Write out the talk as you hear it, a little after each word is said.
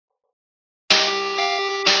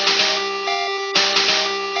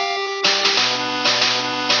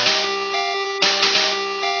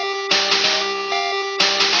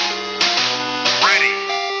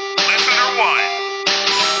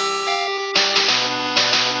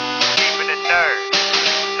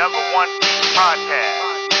number one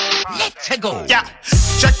podcast. Let's go. Yeah,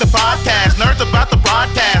 check the podcast. Nerds about the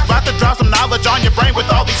broadcast. About to drop some knowledge on your brain with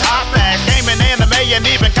all these hot facts. Gaming, anime, and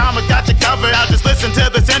even comics got you covered. Now just listen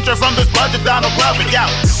to this intro from this budget Donald Glover. Yeah,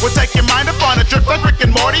 we'll take your mind up on a trip like Rick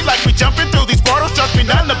and Morty. Like we jumping through these portals. Trust me,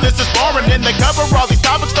 none of this is boring. And they cover all these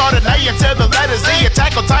topics starting A until the letter Z.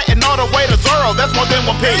 Attack on Titan all the way to Zoro. That's more than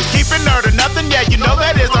one piece. Keep it nerd or nothing. Yeah, you know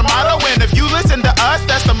that is our motto. And if you listen to us,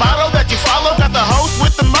 that's the motto that you follow. Got the host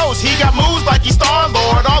with the most. He got moves like he's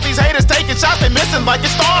Star-Lord. All these haters taking shots, they missing like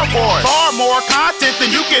it's Star Wars. Far more content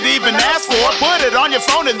than you could even ask for. Put it on your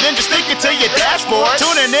phone and then just stick it to your dashboard.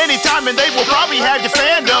 Tune in anytime and they will probably have your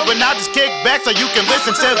fandom. But now just kick back so you can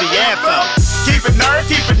listen to the anthem. Keep it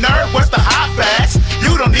nerd, what's the hot facts?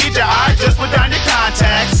 You don't need your eyes, just put down your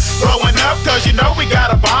contacts. Growing up, cause you know we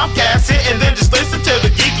got a bombcast. Sit and then just listen to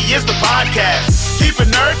the Geeky is the podcast. Keep it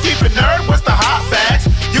nerd, what's the hot facts?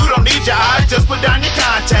 You don't need your eyes, just put down your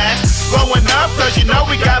contacts. Growing up, cause you know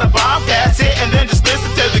we got a bombcast. Sit and then just listen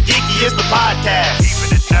to the Geeky is the podcast.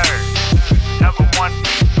 Keeping it nerd. Number one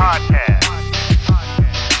podcast.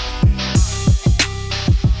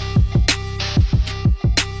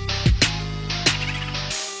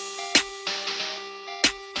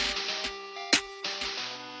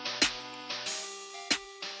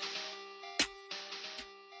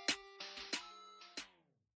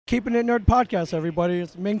 Keeping It Nerd podcast, everybody.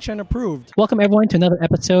 It's Ming Chen approved. Welcome, everyone, to another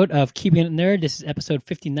episode of Keeping It Nerd. This is episode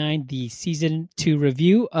 59, the Season 2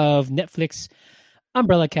 review of Netflix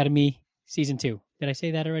Umbrella Academy Season 2. Did I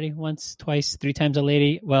say that already? Once, twice, three times a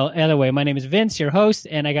lady? Well, either way, my name is Vince, your host,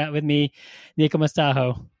 and I got with me Nico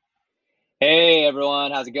Mastajo. Hey,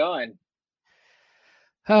 everyone. How's it going?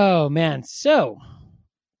 Oh, man. So,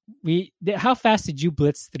 how fast did you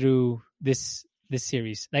blitz through this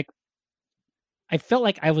series? Like, I felt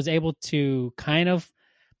like I was able to kind of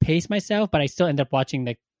pace myself, but I still ended up watching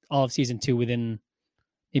like all of season 2 within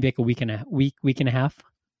maybe like a week and a half.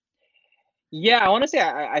 Yeah, I want to say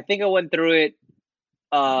I think I went through it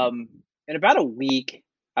in about a week,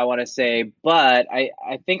 I want to say, but I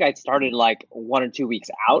think I started like 1 or 2 weeks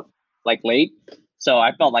out, like late. So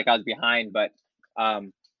I felt like I was behind, but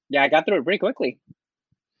yeah, I got through it pretty quickly.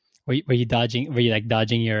 Were you dodging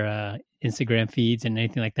your Instagram feeds and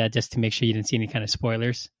anything like that just to make sure you didn't see any kind of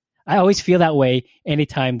spoilers? I always feel that way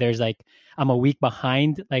anytime there's like I'm a week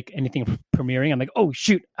behind like anything premiering. I'm like, oh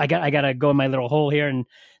shoot, I gotta go in my little hole here and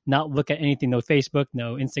not look at anything. No Facebook,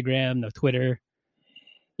 no Instagram, no Twitter.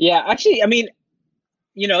 Yeah, actually, I mean,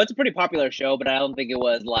 you know, it's a pretty popular show, but I don't think it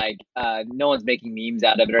was like no one's making memes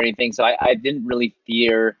out of it or anything. So I didn't really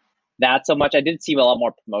fear that so much. I did see a lot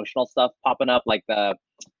more promotional stuff popping up, like the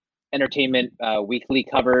entertainment weekly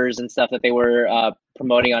covers and stuff that they were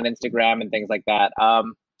promoting on Instagram and things like that. I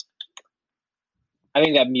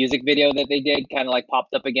think that music video that they did kind of like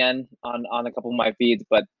popped up again on a couple of my feeds,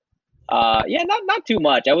 but yeah, not too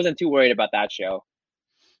much. I wasn't too worried about that show.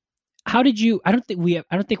 How did you? I don't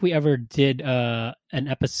think we ever did an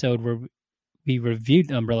episode where we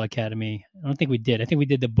reviewed Umbrella Academy. I don't think we did. I think we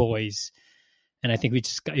did The Boys, and I think we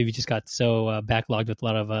just got so backlogged with a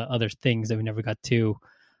lot of other things that we never got to.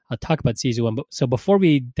 I'll talk about season 1. So before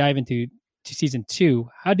we dive into season 2,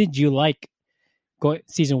 how did you like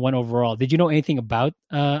season 1 overall? Did you know anything about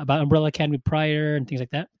Umbrella Academy prior and things like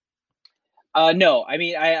that? No, I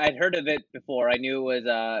mean, I'd heard of it before. I knew it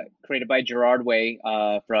was created by Gerard Way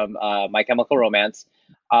from My Chemical Romance.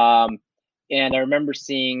 And I remember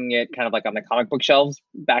seeing it kind of like on the comic book shelves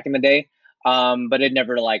back in the day. But it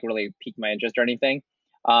never like really piqued my interest or anything.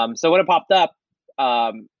 So when it popped up,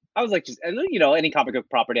 I was like, just, you know, any comic book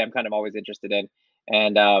property I'm kind of always interested in.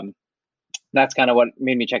 And that's kind of what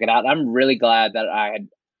made me check it out. I'm really glad that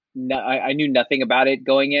I knew nothing about it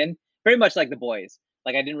going in, very much like The Boys.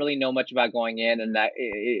 Like I didn't really know much about going in, and that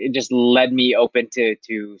it just led me open to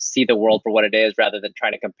see the world for what it is rather than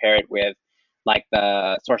trying to compare it with like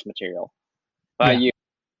the source material. You?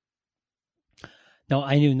 No,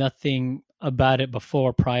 I knew nothing about it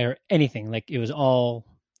before, prior, anything. Like it was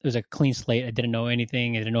a clean slate. I didn't know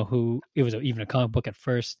anything. I didn't know who it was, even a comic book at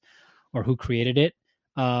first, or who created it.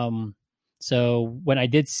 So when I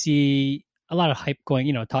did see a lot of hype going,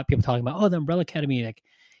 you know, people talking about, the Umbrella Academy, like,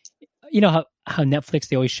 you know how Netflix,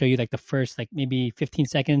 they always show you like the first, like maybe 15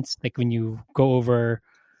 seconds, like when you go over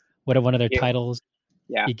one of their titles.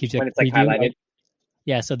 Yeah. It gives you when a it's like preview. highlighted.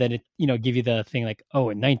 Yeah. So then it, you know, give you the thing like, in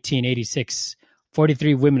 1986,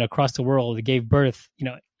 43 women across the world gave birth, you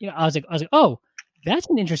know, I was like, oh, that's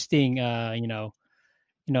an interesting, segue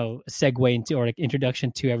into, or like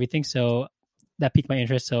introduction to everything. So that piqued my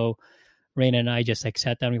interest. So Raina and I just like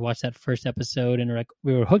sat down, we watched that first episode, and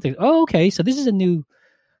we were hooked. Like, oh, okay. So this is a new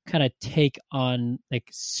kind of take on like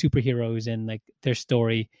superheroes and like their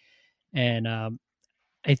story. And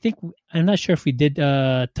I think I'm not sure if we did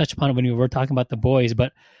touch upon it when we were talking about The Boys,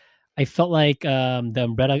 but I felt like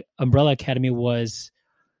the Umbrella Academy was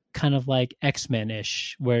kind of like X-Men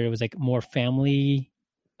ish, where it was like more family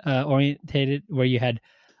orientated, where you had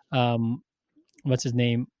what's his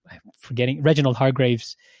name? I'm forgetting, Reginald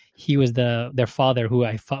Hargraves. He was their father, who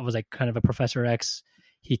I thought was like kind of a Professor X.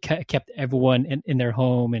 He kept everyone in their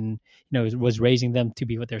home, and was raising them to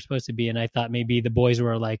be what they're supposed to be. And I thought maybe the boys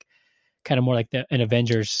were like kind of more like an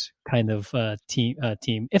Avengers kind of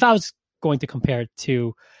team. If I was going to compare it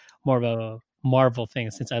to more of a Marvel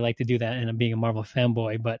thing, since I like to do that, and I'm being a Marvel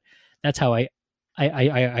fanboy, but that's how I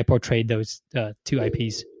portrayed those two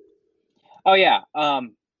IPs. Oh yeah.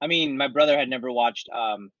 I mean, my brother had never watched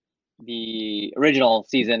the original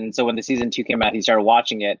season, so when the season 2 came out, he started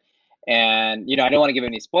watching it. And I don't want to give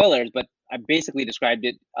any spoilers, but I basically described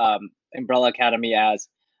it, Umbrella Academy, as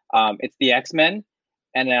it's the X-Men.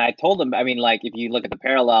 And then I told him, I mean, like, if you look at the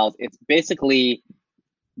parallels, it's basically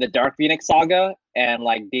the Dark Phoenix saga and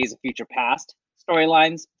like Days of Future Past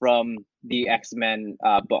storylines from the X-Men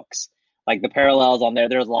books. Like the parallels on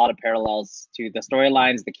there's a lot of parallels to the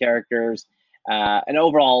storylines, the characters, and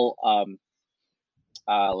overall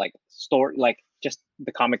like story, like just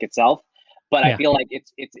the comic itself. But I feel like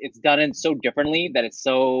it's done in so differently that it's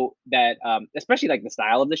so that especially like the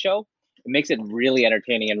style of the show, it makes it really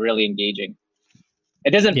entertaining and really engaging.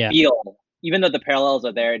 It doesn't feel, even though the parallels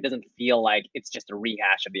are there, it doesn't feel like it's just a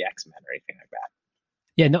rehash of the X-Men or anything like that.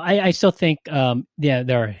 Yeah, no, I still think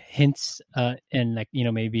there are hints and like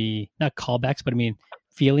maybe not callbacks, but I mean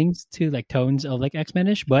feelings to like tones of like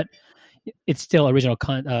X-Men-ish, but it's still original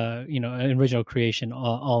original creation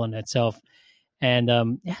all in itself.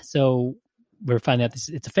 And so we're finding out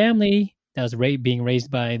it's a family that was being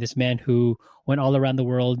raised by this man who went all around the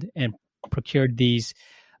world and procured these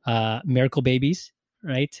miracle babies,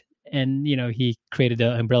 right? And he created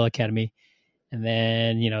the Umbrella Academy, and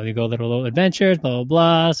then they go little adventures, blah blah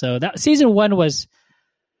blah. So that season 1 was,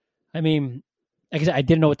 I mean, like I said, I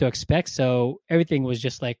didn't know what to expect, so everything was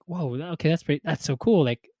just like, whoa, okay, that's so cool.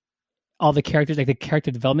 Like all the characters, like the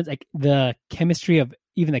character development, like the chemistry of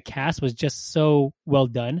even the cast was just so well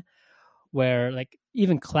done. Where like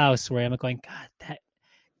even Klaus, where I'm like going, God,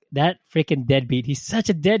 that freaking deadbeat, he's such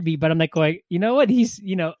a deadbeat. But I'm like going, you know what? He's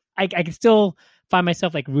I can still find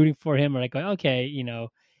myself like rooting for him, or like going, okay,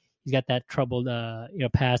 he's got that troubled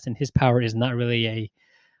past, and his power is not really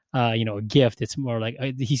a gift. It's more like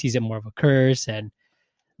he sees it more of a curse, and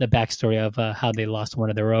the backstory of how they lost one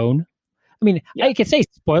of their own. I mean, I could say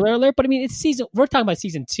spoiler alert, but I mean we're talking about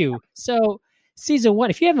season 2, so. Season 1,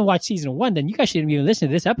 if you haven't watched season 1, then you guys shouldn't even listen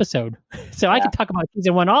to this episode. So I can talk about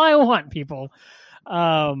season 1 all I want, people.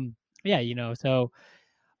 So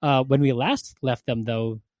when we last left them,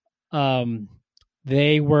 though,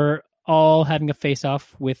 they were all having a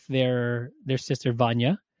face-off with their sister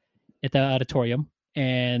Vanya at the auditorium,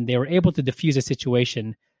 and they were able to defuse a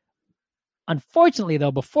situation. Unfortunately,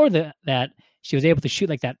 though, before that, she was able to shoot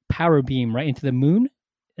like that power beam right into the moon.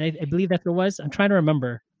 I believe that's what it was. I'm trying to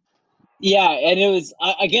remember. Yeah, and it was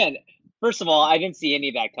again. First of all, I didn't see any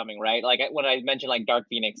of that coming. Right, like when I mentioned like Dark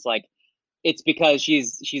Phoenix, like it's because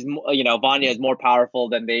she's Vanya is more powerful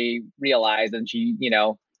than they realize, and she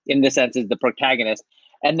in this sense is the protagonist.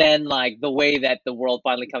 And then like the way that the world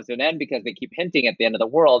finally comes to an end, because they keep hinting at the end of the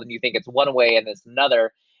world, and you think it's one way and it's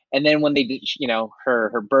another. And then when they did,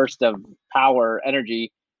 her burst of power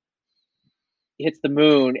energy hits the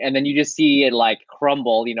moon, and then you just see it like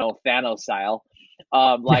crumble, Thanos style.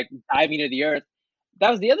 Like diving into the earth.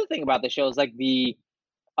 That was the other thing about the show, is like the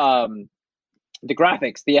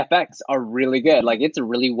graphics, the FX are really good. Like it's a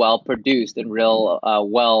really well produced and real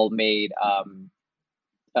well made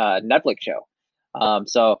Netflix show.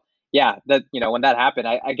 So yeah, that when that happened,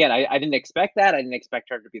 I didn't expect that. I didn't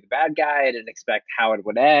expect her to be the bad guy. I didn't expect how it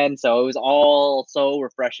would end. So it was all so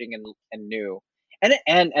refreshing and new. And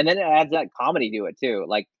then it adds that comedy to it too.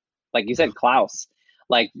 Like you said, Klaus.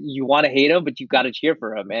 Like you want to hate him, but you got to cheer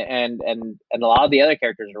for him, and a lot of the other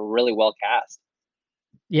characters are really well cast.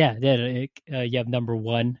 Yeah, you have number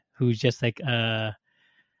 1, who's just like like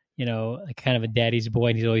kind of a daddy's boy,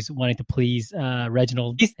 and he's always wanting to please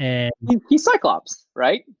Reginald. He's Cyclops,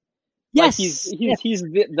 right? Yes, like he's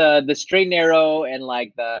the straight and narrow, and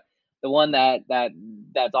like the one that's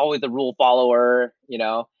always the rule follower,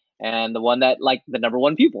 and the one that like the number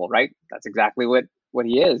 1 pupil, right? That's exactly what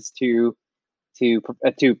he is to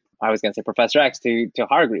I was going to say Professor X to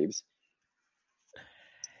Hargreaves.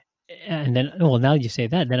 And then, well, now you say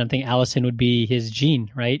that, then I'm thinking Allison would be his Jean,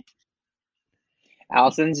 right?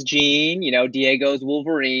 Allison's Jean. Diego's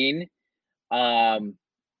Wolverine. Wow,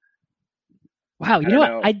 you I know don't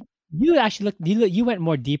what? know. You actually you went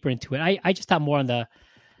more deeper into it. I just thought more on the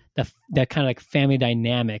kind of like family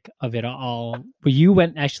dynamic of it all, where you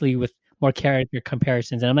went actually with more character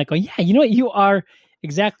comparisons, and I'm like, oh yeah, you know what? You are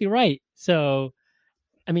exactly right. So,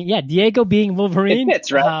 I mean, yeah, Diego being Wolverine. It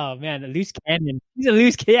fits, right? Oh man, a loose cannon. He's a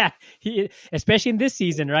loose cannon. Yeah, especially in this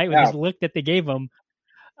season, right? With Yeah. his look that they gave him.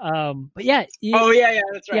 But yeah, Oh yeah,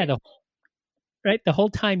 that's right. Yeah, the whole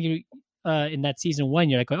time you in that season 1,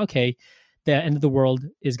 you're like, okay, the end of the world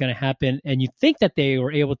is going to happen, and you think that they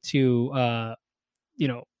were able to,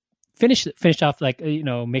 finish off, like,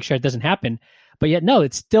 make sure it doesn't happen, but yet no,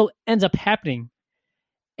 it still ends up happening,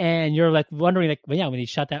 and you're like wondering, like, well, yeah, when he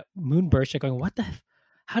shot that moonburst, you're going, what the,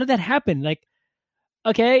 how did that happen? Like,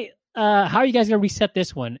 okay, how are you guys going to reset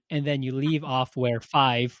this one? And then you leave off where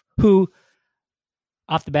 5, who,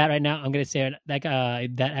 off the bat right now, I'm going to say that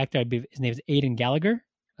actor, I believe his name is Aidan Gallagher,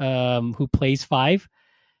 who plays 5.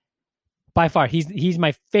 By far, he's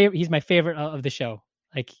my favorite. He's my favorite of the show.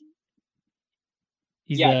 Like,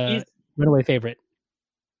 he's runaway favorite.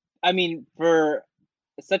 I mean, for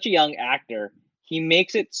such a young actor, he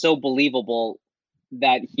makes it so believable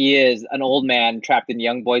that he is an old man trapped in a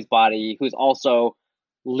young boy's body who's also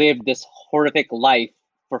lived this horrific life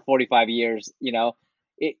for 45 years.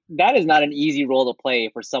 That is not an easy role to play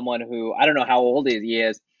for someone who, I don't know how old he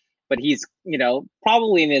is, but he's,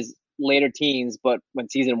 probably in his later teens. But when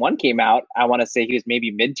season 1 came out, I want to say he was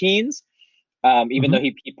maybe mid-teens. Even though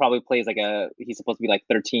he probably plays he's supposed to be like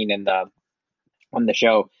 13 on the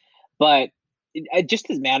show, but just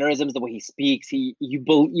his mannerisms, the way he speaks,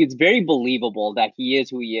 it's very believable that he is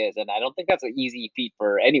who he is, and I don't think that's an easy feat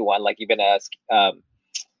for anyone, like even a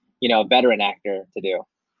veteran actor to do.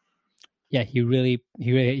 Yeah, he really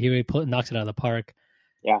knocks it out of the park.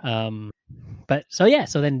 Yeah. But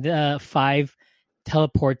so then 5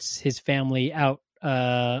 teleports his family out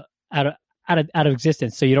of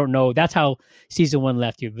existence. So you don't know. That's how season 1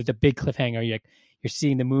 left you, with a big cliffhanger. You're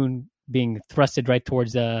seeing the moon being thrusted right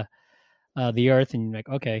towards the Earth, and you're like,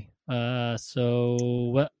 okay, so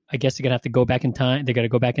what? I guess they're gonna have to go back in time. They're gonna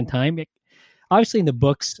go back in time. Obviously, in the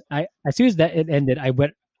books, as soon as that it ended, I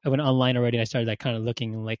went online already. And I started kind of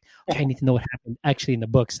looking, and like, okay, I need to know what happened actually in the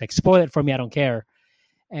books. Like, spoil it for me, I don't care.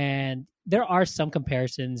 And there are some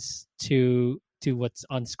comparisons to what's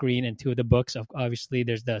on screen and to the books. Obviously,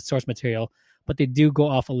 there's the source material, but they do go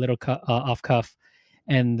off a little off cuff.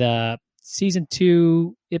 And season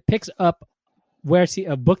 2, it picks up where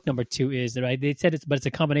book number 2 is, right? They said it's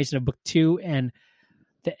a combination of book 2 and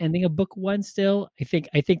the ending of book 1. Still, I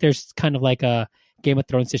think there's kind of like a Game of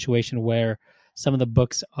Thrones situation where some of the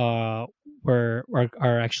books are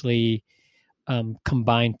actually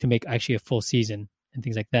combined to make actually a full season and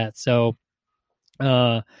things like that. So,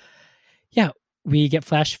 yeah, we get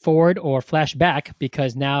flash forward or flash back,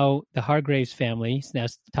 because now the Hargraves family, now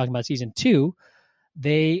talking about season 2,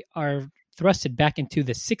 they are thrusted back into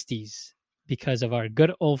the 60s because of our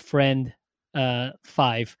good old friend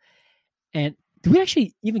 5. And do we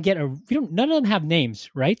actually even get none of them have names,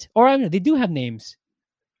 right? Or I don't know, they do have names.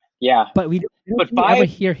 Yeah. But we don't 5 ever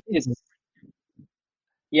hear his.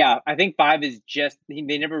 Yeah, I think 5 is just, they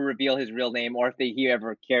never reveal his real name, or if he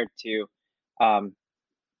ever cared to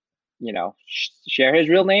share his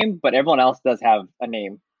real name, but everyone else does have a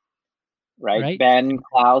name, right? Ben,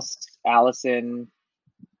 Klaus, Allison,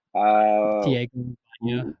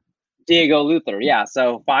 Diego Luther. Yeah,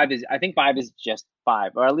 so 5 is, I think 5 is just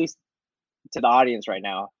 5, or at least to the audience right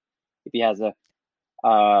now, if he has a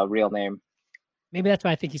real name. Maybe that's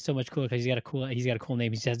why I think he's so much cooler, because he's got a cool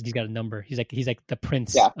name. He's got a number. He's like the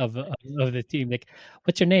prince of the team. Like,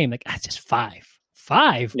 what's your name? Like, it's just 5.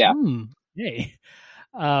 5. Yeah. Hey.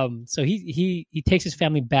 So he takes his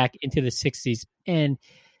family back into the 60s, and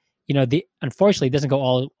unfortunately it doesn't go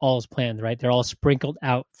all as planned, right? They're all sprinkled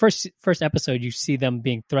out. First episode, you see them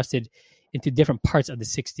being thrusted into different parts of the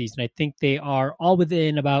 60s, and I think they are all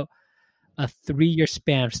within about a 3-year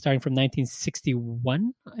span, starting from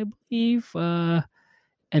 1961, I believe, and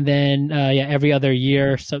then every other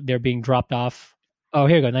year, so they're being dropped off. Oh,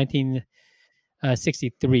 here we go.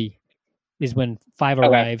 1963 is when 5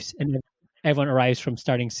 arrives, and then everyone arrives from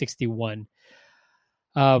starting 61.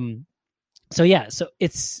 So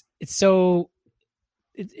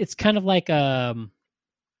it's kind of like how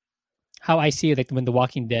I see it, like when The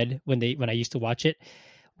Walking Dead, when I used to watch it,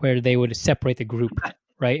 where they would separate the group,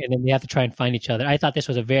 right? And then they have to try and find each other. I thought this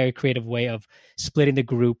was a very creative way of splitting the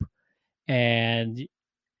group, and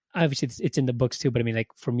obviously it's in the books too. But I mean, like,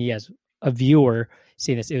 for me as a viewer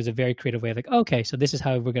seeing this, it was a very creative way of like, okay, so this is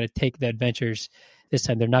how we're going to take the adventures this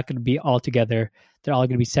time. They're not going to be all together. They're all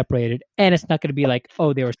going to be separated. And it's not going to be like,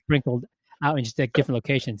 oh, they were sprinkled out in just like different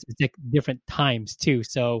locations. It's like different times too.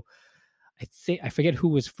 So I forget who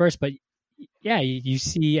was first, but yeah, you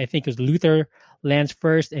see, I think it was Luther lands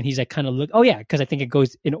first, and he's like kind of look. Oh yeah, because I think it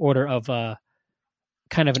goes in order of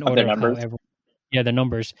kind of an order of how the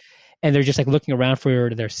numbers, and they're just like looking around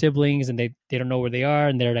for their siblings, and they don't know where they are,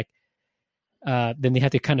 and they're like, then they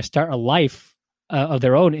have to kind of start a life of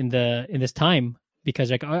their own in this time, because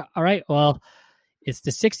like, all right, well, it's the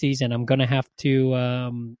 60s, and I'm gonna have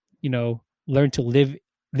to learn to live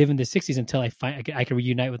in the 60s until I can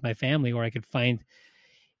reunite with my family, or I could find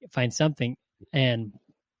something. And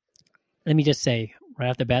let me just say right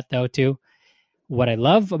off the bat, though, too, what I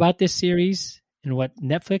love about this series and what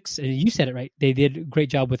Netflix, and you said it right, they did a great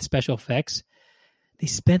job with special effects. They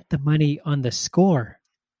spent the money on the score.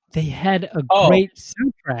 They had a great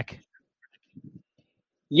soundtrack.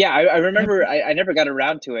 Yeah, I remember. I never got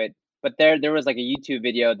around to it, but there was like a YouTube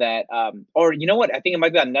video that, or you know what? I think it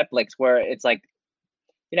might be on Netflix, where it's like,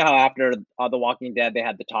 you know how after The Walking Dead they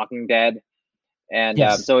had The Talking Dead, and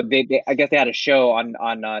yes. So they I guess they had a show on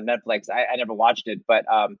Netflix. I never watched it, but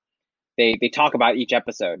they talk about each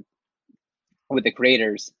episode with the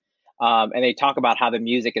creators, and they talk about how the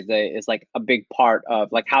music is like a big part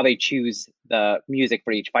of like how they choose the music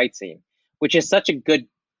for each fight scene, which is such a good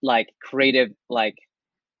like creative like,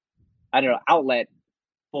 I don't know, outlet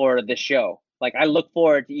for the show. Like I look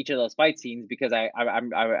forward to each of those fight scenes because I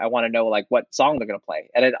want to know like what song they're gonna play,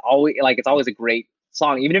 and it's always a great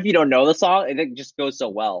song, even if you don't know the song. It just goes so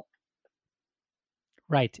well.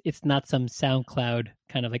 Right, it's not some SoundCloud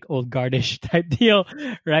kind of like old guardish type deal,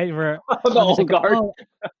 right? Where the old guard.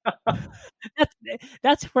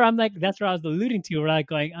 That's where I'm like, that's where I was alluding to. We're like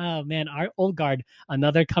going, oh man, our Old Guard,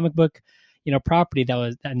 another comic book, property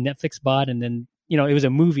that Netflix bought, and then it was a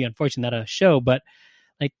movie, unfortunately, not a show, but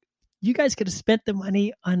like you guys could have spent the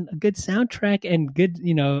money on a good soundtrack and good,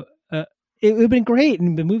 it would have been great,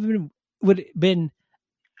 and the movie would have been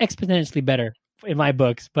exponentially better in my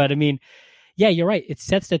books. But I mean, yeah, you're right. It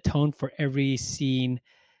sets the tone for every scene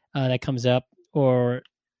that comes up, or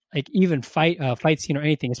like even fight scene or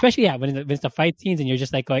anything. Especially when it's the fight scenes, and you're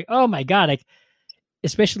just like going, "Oh my god!" Like,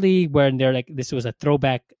 especially when they're like, this was a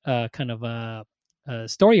throwback kind of a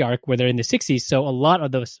story arc where they're in the 60s. So a lot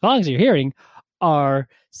of those songs you're hearing are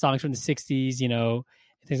songs from the 60s.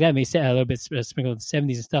 Things that may say a little bit sprinkled in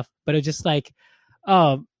the 70s and stuff. But it's just like,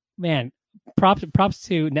 oh man. Props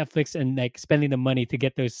to Netflix and like spending the money to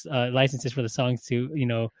get those licenses for the songs to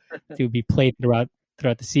to be played throughout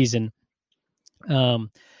the season.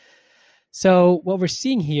 So what we're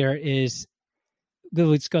seeing here is,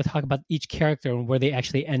 let's go talk about each character and where they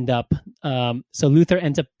actually end up. So Luther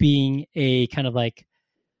ends up being a kind of like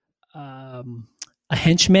a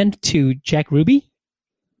henchman to Jack Ruby,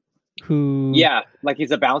 who like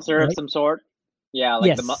he's a bouncer of some sort. Yeah,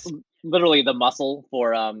 like yes. Literally the muscle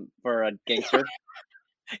for a gangster.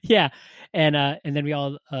 Yeah, and then we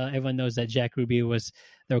all everyone knows that Jack Ruby there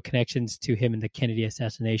were connections to him in the Kennedy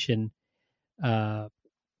assassination. Was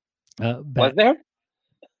there?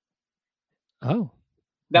 Oh,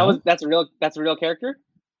 that's a real character.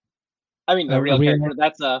 I mean, a real character.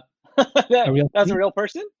 That's a real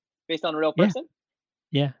person based on a real person.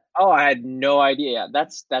 Yeah. Oh, I had no idea.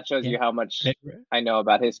 That shows you how much I know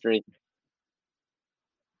about history.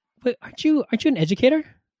 But aren't you an educator?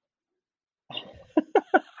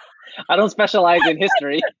 I don't specialize in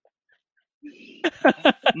history.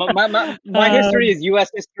 My history is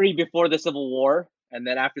U.S. history before the Civil War, and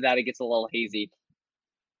then after that, it gets a little hazy.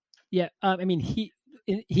 Yeah, I mean, he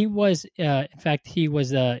was in fact he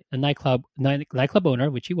was a nightclub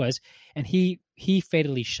owner, which he was, and he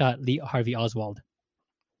fatally shot Lee Harvey Oswald.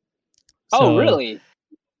 Oh, really?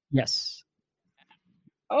 Yes.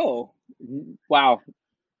 Oh, wow.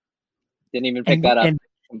 Didn't even pick that up.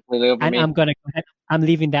 Completely over me. I'm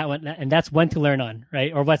leaving that one, and that's one to learn on,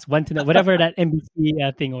 right? Or what's one to know, whatever that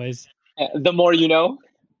NBC thing was. The more you know.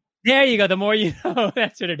 There you go. The more you know.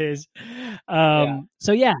 That's what it is.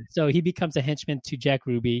 So he becomes a henchman to Jack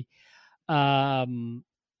Ruby. Diego.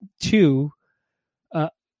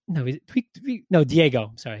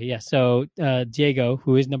 I'm sorry. Yeah. So Diego,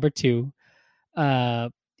 who is number 2,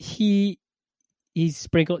 he's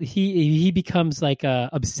sprinkled. He becomes like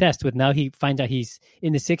obsessed with. Now he finds out he's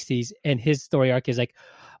in the 60s, and his story arc is like,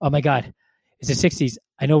 oh my god, it's the 60s.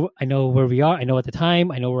 I know where we are. I know at the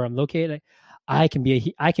time. I know where I'm located. I can be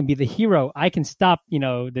the hero. I can stop the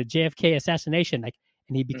JFK assassination. Like,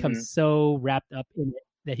 and he becomes so wrapped up in it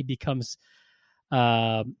that he becomes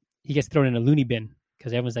he gets thrown in a loony bin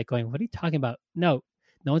because everyone's like going, "What are you talking about? No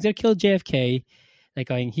one's gonna kill JFK." Like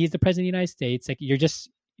going, he's the president of the United States. Like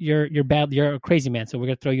you're bad. You're a crazy man. So we're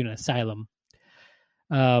gonna throw you in an asylum.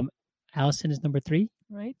 Allison is number 3,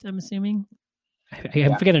 right? I'm assuming.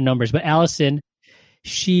 I'm forgetting numbers, but Allison,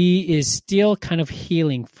 she is still kind of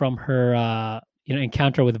healing from her,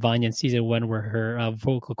 encounter with Vanya in season 1, where her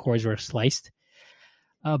vocal cords were sliced.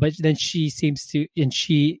 But then she seems to, and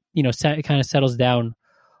she, kind of settles down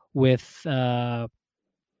with another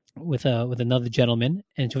gentleman,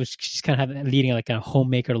 and she's kind of leading like a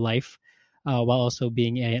homemaker life, while also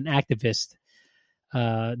being an activist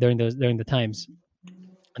during the times.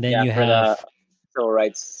 And then you have the civil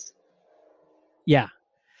rights. Yeah,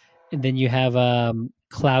 and then you have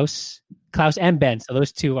Klaus and Ben. So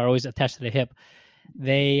those two are always attached to the hip.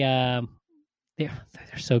 They're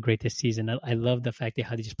so great this season. I love the fact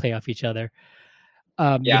how they just play off each other.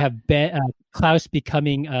 You have Klaus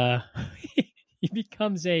becoming he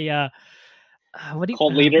becomes a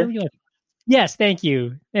cult leader. Yes, thank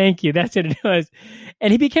you. That's what it was.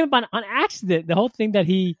 And he became on accident. The whole thing that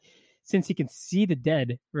since he can see the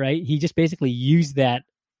dead, right? He just basically used that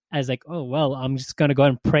as like, oh well, I'm just gonna go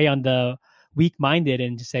and prey on the weak-minded,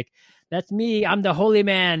 and just like, that's me. I'm the holy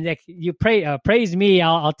man. Like, you praise me.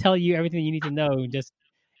 I'll tell you everything you need to know. And just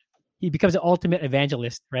he becomes an ultimate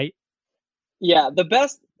evangelist, right? Yeah, the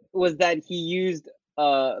best was that he used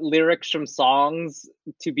lyrics from songs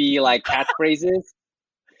to be like catchphrases.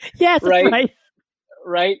 Yes, right.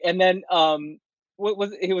 Right, and then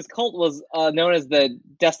cult was known as the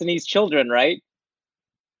Destiny's Children, right?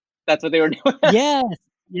 That's what they were known as.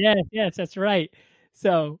 Yes, that's right.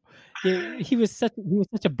 So he was such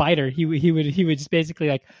a biter. He would just basically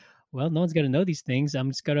like, well, no one's gonna know these things.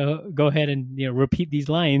 I'm just gonna go ahead and repeat these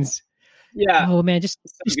lines. Yeah. Oh man, just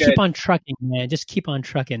keep on trucking, man. Just keep on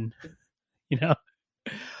trucking.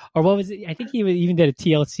 Or what was it? I think he even did a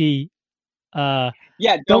TLC.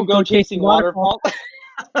 Don't go chasing waterfall.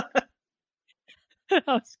 That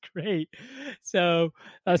was great. So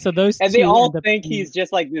those and they all think he's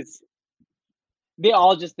just like this. They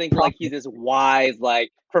all just think like he's this wise,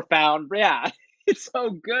 like profound. Yeah, it's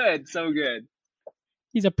so good, so good.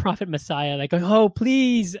 He's a prophet messiah, like going, oh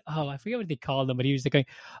please, I forget what they called him, but he was like going,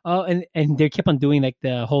 oh, and they kept on doing like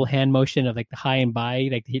the whole hand motion of like the high and by,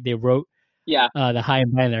 like they wrote the high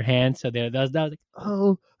and by in their hands. So that was like,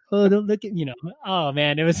 oh, don't look at oh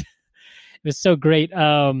man, it was so great.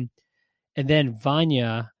 And then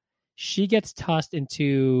Vanya, she gets tossed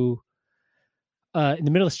into in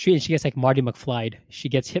the middle of the street, and she gets like Marty McFly. She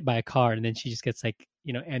gets hit by a car, and then she just gets like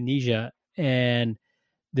amnesia, and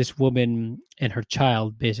this woman and her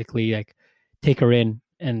child basically like take her in,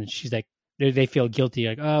 and she's like, they feel guilty,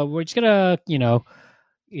 like, oh, we're just gonna we're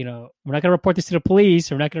not gonna report this to the police,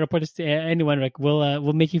 or we're not gonna report this to anyone, like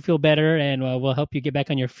we'll make you feel better, and we'll help you get back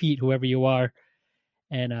on your feet, whoever you are.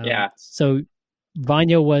 And so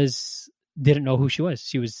Vanya didn't know who she was.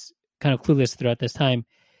 She was kind of clueless throughout this time.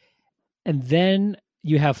 And then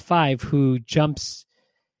you have Five, who jumps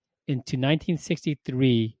into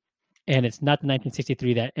 1963, and it's not the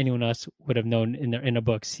 1963 that anyone else would have known in the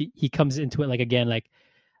books. He comes into it like, again, like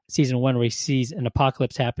season 1, where he sees an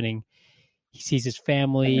apocalypse happening. He sees his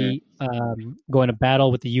family going to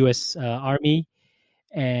battle with the U.S. Army,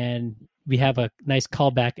 and we have a nice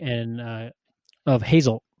callback of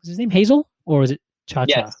Hazel. Was his name Hazel, or was it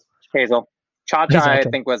Cha-Cha? Yes, Hazel. Cha-Cha, okay. I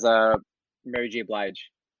think, was Mary J.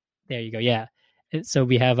 Blige. There you go. Yeah. So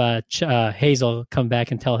we have Hazel come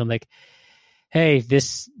back and tell him like, hey,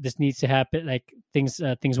 this needs to happen. Like things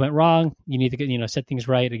went wrong. You need to set things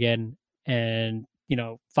right again. And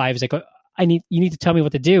Five is like, you need to tell me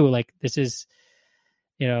what to do. Like, this is,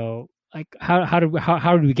 like how do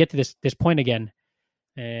we get to this point again?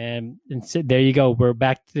 And so there you go. We're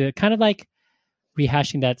back to kind of like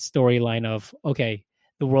rehashing that storyline of, okay,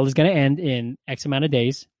 the world is going to end in X amount of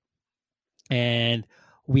days, and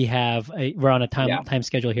we're on a time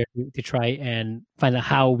schedule here to try and find out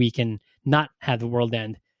how we can not have the world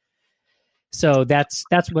end. So that's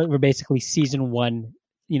what we're basically season 1,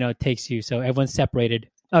 takes you. So everyone's separated.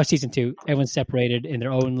 Oh, season 2, everyone's separated in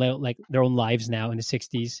their own lives now in the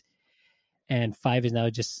 60s, and Five is now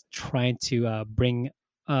just trying to bring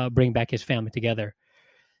back his family together.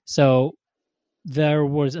 So there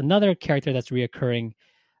was another character that's reoccurring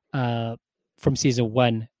from season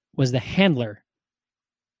 1, was the handler.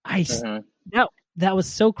 That was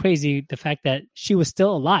so crazy, the fact that she was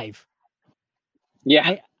still alive.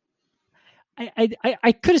 Yeah.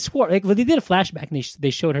 I could have swore, like, when they did a flashback and they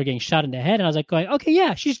showed her getting shot in the head, and I was like going, okay,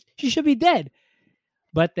 yeah, she should be dead.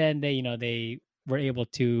 But then they were able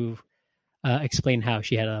to explain how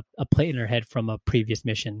she had a plate in her head from a previous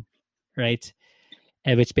mission, right?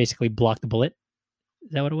 and which basically blocked the bullet.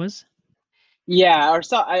 Is that what it was? Yeah, or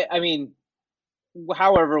so. I mean,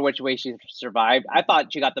 however, which way she survived, I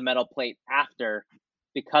thought she got the metal plate after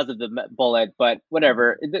because of the bullet, but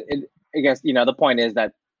whatever. I guess the point is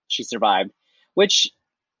that she survived, which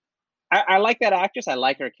I like that actress. I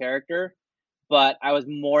like her character, but I was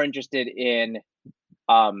more interested in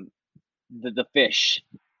the fish,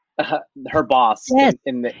 her boss. Yes.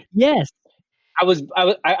 In the Yes.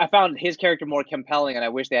 I found his character more compelling, and I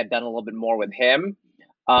wish they had done a little bit more with him.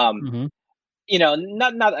 Mm-hmm.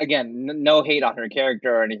 Not again, no hate on her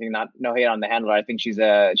character or anything. No hate on the handler. I think she's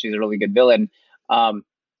a really good villain.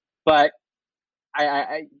 But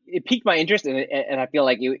I it piqued my interest, and I feel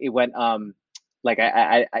like it went like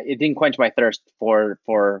it didn't quench my thirst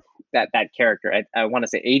for that character. I want to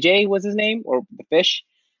say AJ was his name, or the fish.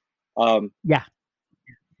 Yeah.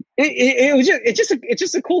 It's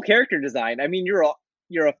just a cool character design. I mean, you're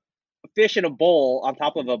a fish in a bowl on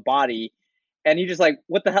top of a body, and you just like,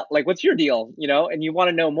 what the hell? Like, what's your deal? And you want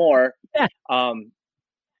to know more. Yeah.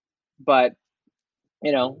 But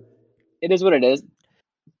it is what it is.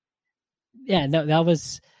 Yeah, no, that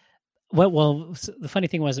was well. The funny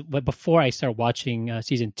thing was, before I started watching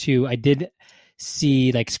season 2, I did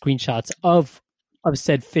see like screenshots of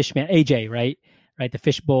said fishman AJ, right, the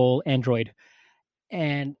fishbowl android,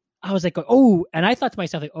 and I was like, oh, and I thought to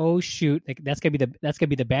myself, like, oh shoot, like that's gonna be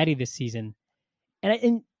the baddie this season,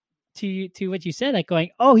 and to what you said, like going,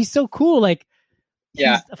 oh, he's so cool, like,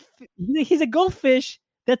 yeah, he's a goldfish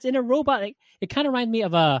that's in a robot. Like, it kind of reminds me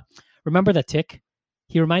of remember The Tick?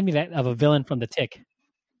 He reminded me of a villain from The Tick.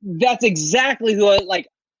 That's exactly who I like.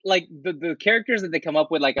 Like the characters that they come up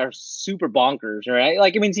with, like, are super bonkers, right?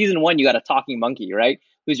 Like, I mean, season 1, you got a talking monkey, right?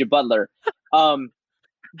 Who's your butler?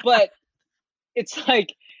 But it's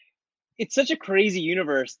like, it's such a crazy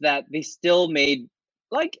universe that they still made,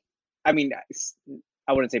 like, I mean,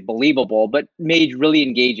 I wouldn't say believable, but made really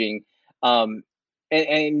engaging. And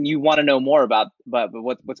you want to know more about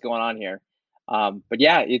what's going on here. But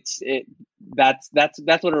yeah, that's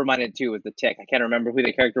what it reminded too, was The Tick. I can't remember who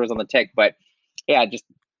the character was on The Tick, but yeah, just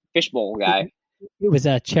fishbowl guy. It was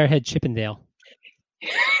Chairhead Chippendale.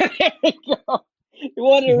 There you go. He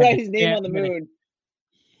wanted to write his name on the moon.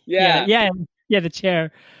 Yeah, the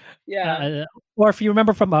chair. Yeah. Or if you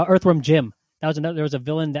remember from Earthworm Jim, there was a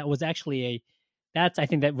villain that was actually that's, I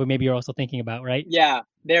think, that maybe you're also thinking about, right? Yeah,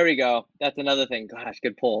 there we go. That's another thing. Gosh,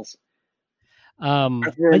 good pulls.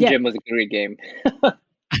 Earthworm Jim was a great game.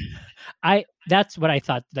 That's what I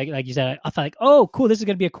thought. Like you said, I thought like, oh, cool, this is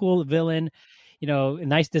gonna be a cool villain, a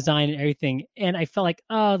nice design and everything. And I felt like,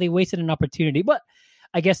 oh, they wasted an opportunity. But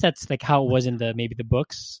I guess that's like how it was in maybe the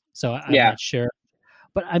books. So I'm not sure.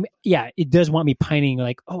 But it does want me pining,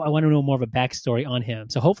 like, oh, I want to know more of a backstory on him.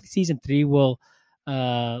 So hopefully season 3 will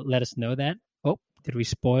let us know that. Oh, did we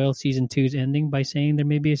spoil season 2's ending by saying there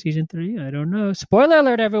may be a season 3? I don't know. Spoiler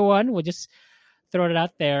alert, everyone. We'll just throw it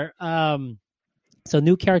out there. So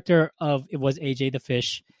new character it was AJ the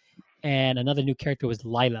fish, and another new character was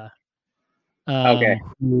Lila.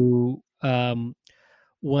 Who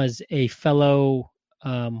was a fellow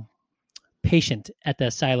patient at the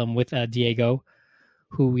asylum with Diego,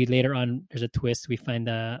 who we later on, there's a twist, we find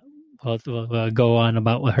we'll go on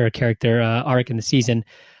about her character arc in the season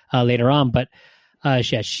later on, but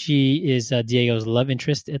she is Diego's love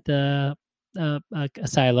interest at the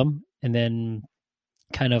asylum, and then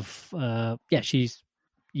kind of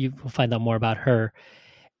you will find out more about her.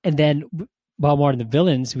 And then while more in the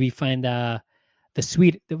villains, we find the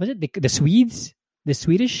Swedes, the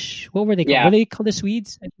Swedish, what were they called? Were they called the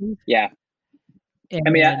Swedes? I believe? Yeah. And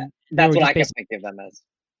I mean, that's what I kept thinking of them as.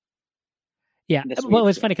 Yeah. Well, it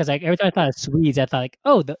was funny because every time I thought of Swedes, I thought like,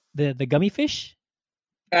 oh, the gummy fish,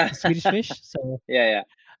 the Swedish fish. So yeah.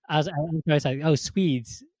 I was like, oh,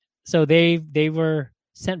 Swedes. So they were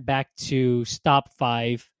sent back to stop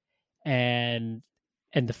 5 and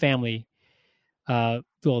the family. Well,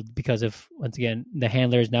 because of, once again, the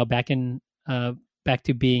handler is now back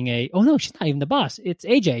to being oh no, she's not even the boss. It's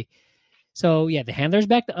AJ. So yeah, the handler's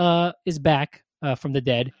back is back from the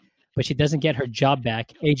dead, but she doesn't get her job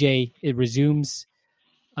back. AJ, it resumes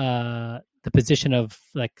the position of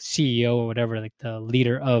like CEO or whatever, like the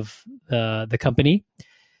leader of the company.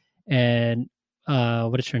 And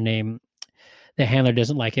what is her name? The handler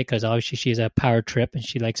doesn't like it because obviously she's a power trip and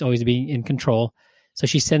she likes always being in control. So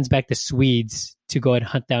she sends back the Swedes to go and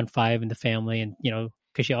hunt down 5 in the family, and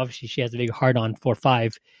because she has a big hard on for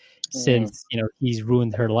 5 since he's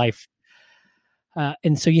ruined her life.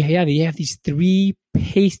 And so you have these 3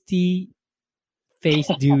 pasty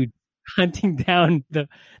faced dudes hunting down the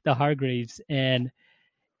Hargraves, and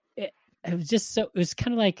it was just it was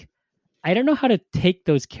kind of like, I don't know how to take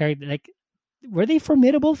those characters. Like, were they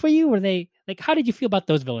formidable for you? Were they like? How did you feel about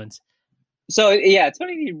those villains? So yeah, it's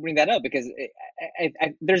funny you bring that up because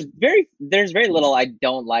there's very little I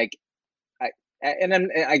don't like. And then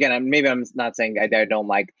again, maybe I'm not saying I don't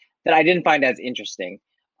like that I didn't find as interesting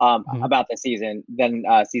about the season than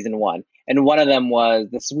season one. And one of them was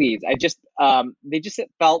the Swedes. They just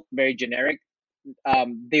felt very generic.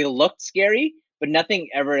 They looked scary, but nothing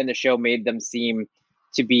ever in the show made them seem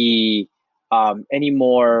to be any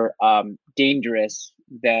more dangerous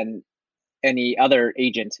than any other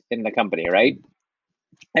agent in the company, right?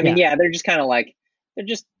 I mean, yeah, they're just kind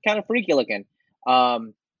of freaky looking. I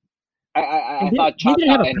thought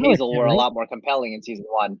Cha-Cha and Hazel were a lot more compelling in season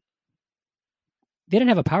one. They didn't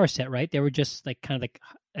have a power set, right? They were just like kind of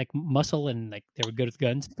like muscle and like they were good with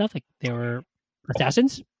guns and stuff. Like they were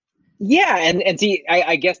assassins. Yeah, and see,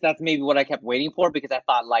 I guess that's maybe what I kept waiting for because I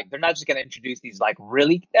thought like they're not just going to introduce these like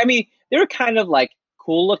really. I mean, they were kind of like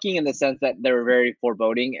cool looking in the sense that they were very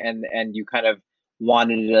foreboding and you kind of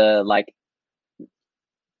wanted to like,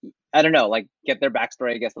 I don't know, like get their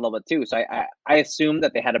backstory, I guess, a little bit too. So I assumed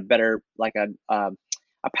that they had a better like a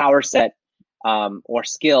power set or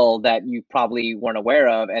skill that you probably weren't aware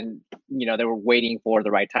of, and they were waiting for the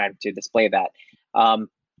right time to display that.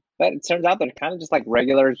 But it turns out they're kind of just like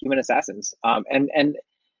regular human assassins. And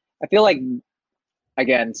I feel like,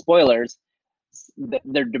 again, spoilers,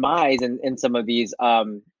 their demise in some of these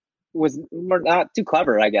were not too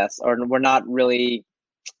clever, I guess, or were not really.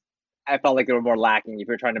 I felt like they were more lacking if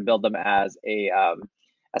you're trying to build them as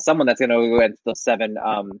as someone that's going to go against the 7,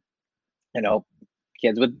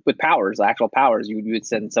 kids with powers, actual powers. You would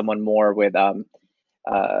send someone more with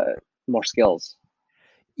more skills.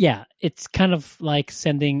 Yeah, it's kind of like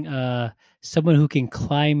sending someone who can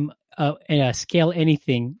climb and scale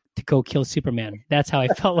anything to go kill Superman. That's how I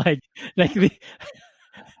felt like. Nice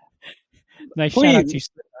shout out to you.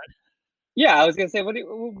 Yeah, I was gonna say, what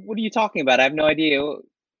are you talking about? I have no idea.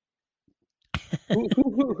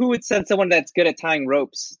 who would send someone that's good at tying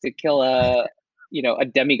ropes to kill a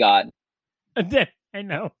demigod? I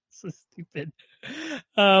know, so stupid.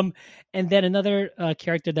 And then another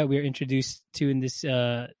character that we're introduced to in this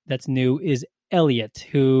that's new is Elliot,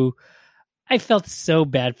 who I felt so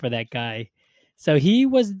bad for that guy. So he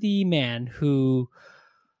was the man who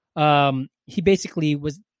he basically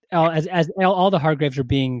was as all the Hargraves are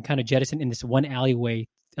being kind of jettisoned in this one alleyway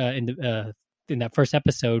in that first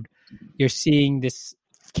episode. You're seeing this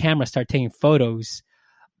camera start taking photos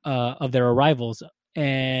of their arrivals,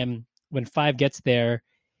 and when Five gets there,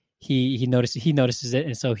 he notices it,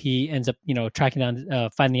 and so he ends up tracking down,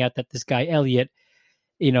 finding out that this guy Elliot,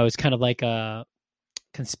 is kind of like a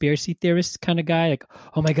conspiracy theorist kind of guy. Like,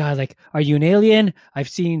 oh my god, like, are you an alien? I've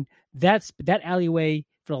seen that alleyway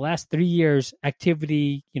for the last 3 years.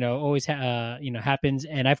 Activity, always happens,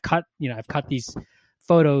 and I've caught these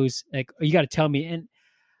photos. Like, you got to tell me. And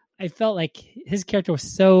I felt like his character was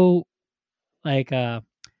so like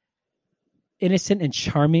innocent and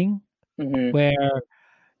charming, where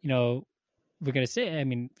we're gonna say, I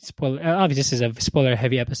mean, spoiler. Obviously, this is a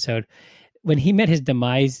spoiler-heavy episode. When he met his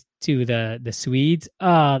demise to the Swedes,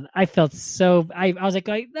 I felt so. I was like,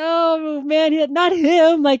 no, man, not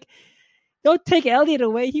him. Like, don't take Elliot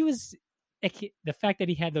away. He was like, the fact that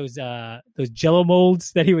he had those Jello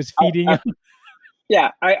molds that he was feeding.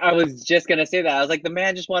 Yeah, I was just gonna say that. I was like, the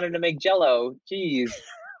man just wanted to make Jello. Jeez.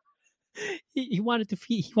 he wanted to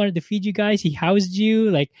feed you guys. He housed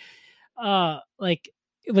you. Like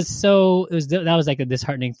it was that was like a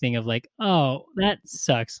disheartening thing of like, oh, that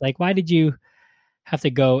sucks. Like, why did you have to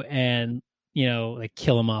go and like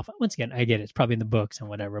kill him off? Once again, I get it. It's probably in the books and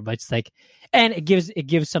whatever, but it's like, and it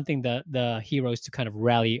gives something the heroes to kind of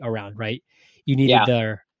rally around, right? You needed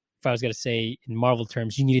if I was gonna say in Marvel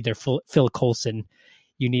terms, you needed their Phil Coulson.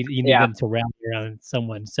 You need them to rally around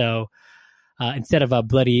someone. So instead of a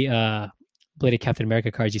bloody Captain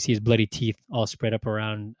America cards, you see his bloody teeth all spread up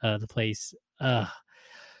around the place. So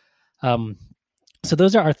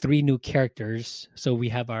those are our 3 new characters. So we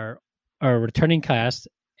have our returning cast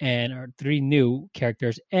and our 3 new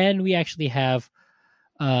characters, and we actually have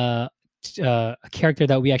a character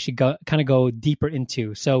that we actually go deeper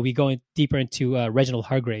into. So we go deeper into Reginald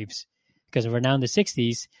Hargraves, because we're now in the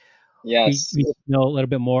 60s. Yes, we know a little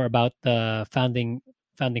bit more about the founding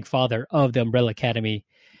father of the Umbrella Academy,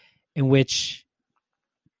 in which,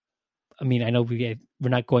 I mean, I know we're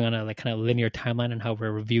not going on a like kind of linear timeline on how we're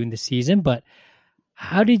reviewing the season, but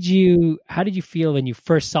how did you feel when you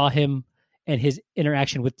first saw him and his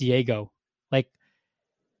interaction with Diego? Like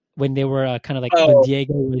when they were kind of like when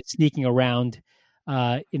Diego was sneaking around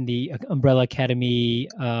in the Umbrella Academy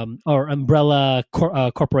or Umbrella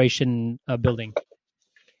Corporation building?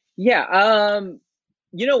 Yeah.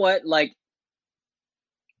 You know what? Like,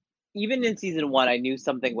 even in season 1, I knew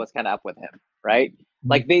something was kind of up with him, right?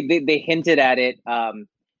 Like they hinted at it.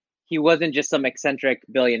 He wasn't just some eccentric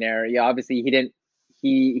billionaire. Yeah, obviously he didn't.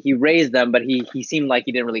 He raised them, but he seemed like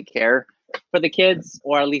he didn't really care for the kids,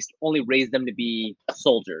 or at least only raised them to be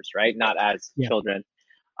soldiers, right? Not as children.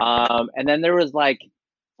 And then there was like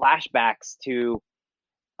flashbacks to,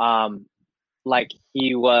 like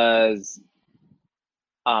he was,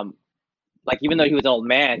 like even though he was an old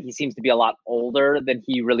man, he seems to be a lot older than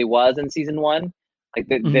he really was in season 1. Like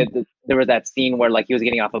there was that scene where like he was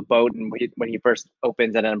getting off a boat, and when he first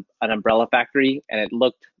opens at an umbrella factory, and it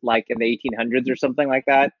looked like in the 1800s or something like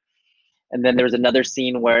that. And then there was another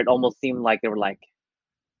scene where it almost seemed like there were like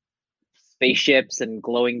spaceships and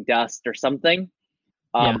glowing dust or something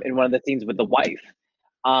in one of the scenes with the wife.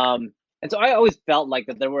 And so I always felt like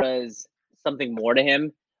that there was something more to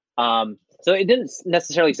him. So it didn't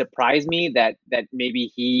necessarily surprise me that maybe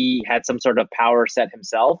he had some sort of power set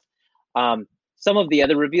himself. Some of the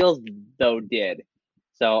other reveals, though, did.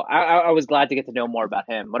 So I was glad to get to know more about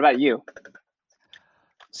him. What about you?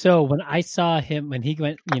 So when I saw him, when he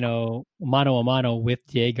went, mano a mano with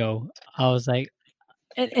Diego, I was like,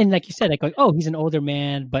 and like you said, like, oh, he's an older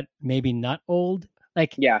man, but maybe not old.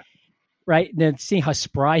 Like, right. And then seeing how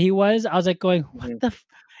spry he was, I was like going, what the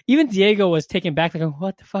even Diego was taken back, like,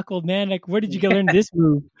 what the fuck, old man? Like, where did you learn this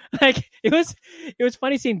move? Like, it was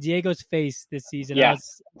funny seeing Diego's face this season. I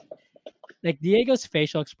was, like, Diego's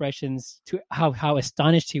facial expressions to how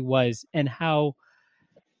astonished he was, and how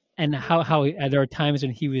there were times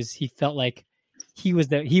when he felt like he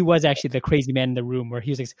was actually the crazy man in the room, where he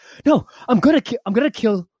was like, no, I'm gonna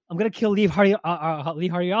kill Lee Harvey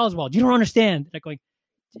Oswald. You don't understand. Like, going,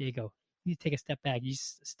 Diego, you take a step back. You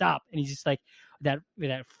just stop. And he's just like that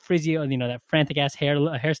frizzy, that frantic ass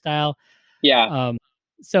hairstyle. Yeah.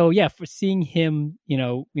 So yeah, for seeing him,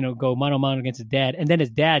 go mano a mano against his dad, and then his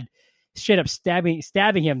dad straight up stabbing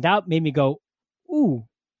him, that made me go, ooh,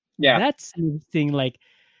 yeah, that's an interesting like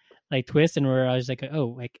twist. And where I was like,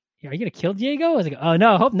 oh, like, are you gonna kill Diego? I was like, oh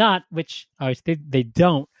no, I hope not. Which obviously they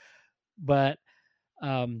don't. But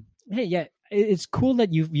hey, yeah, it's cool that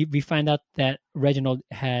we find out that Reginald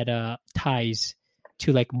had ties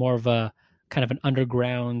to like more of a kind of an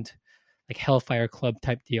underground, like Hellfire Club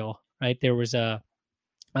type deal, right? There was I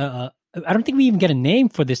don't think we even get a name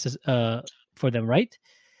for this for them, right?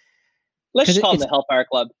 Let's just call them the Hellfire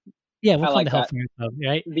Club. Yeah, we'll call it the Hellfire Club,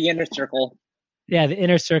 right? The inner circle. Yeah, the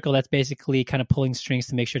inner circle. That's basically kind of pulling strings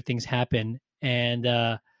to make sure things happen. And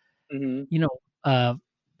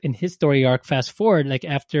in his story arc, fast forward, like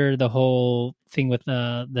after the whole thing with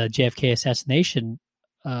the JFK assassination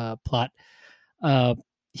plot,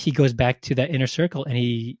 he goes back to that inner circle, and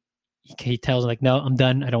he tells like, no, I'm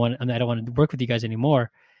done. I don't want to work with you guys anymore.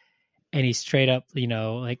 And he's straight up,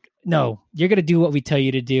 like, no, you're gonna do what we tell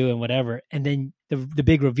you to do and whatever. And then the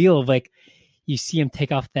big reveal of like, you see him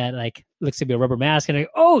take off that like looks to be a rubber mask, and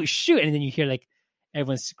like, oh shoot! And then you hear like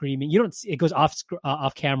everyone screaming. You don't. It goes off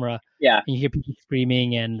camera. Yeah. And you hear people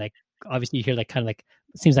screaming, and like obviously you hear like kind of like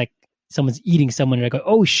it seems like someone's eating someone. And like,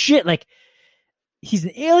 oh shit! Like he's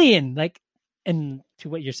an alien. Like, and to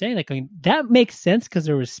what you're saying, like that makes sense because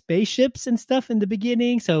there were spaceships and stuff in the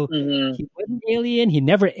beginning. So he was an alien. He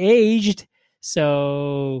never aged.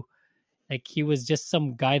 So like he was just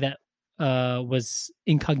some guy that was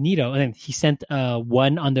incognito, and then he sent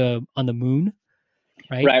one on the moon,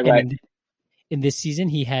 right? Right. In this season,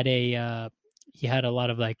 he had a lot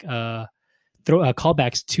of like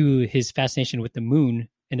callbacks to his fascination with the moon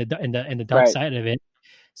and the dark side of it.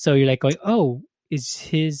 So you're like going, oh, is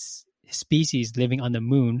his species living on the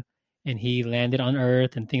moon, and he landed on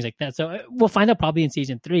Earth and things like that. So we'll find out probably in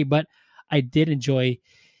season 3. But I did enjoy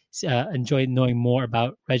knowing more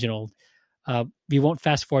about Reginald. We won't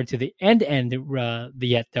fast forward to the end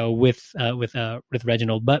yet though with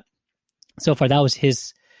Reginald, but so far that was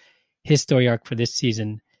his story arc for this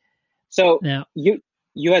season. So now you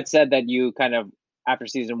had said that you kind of after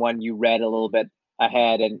season 1 you read a little bit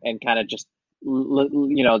ahead and kind of just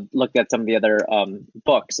looked at some of the other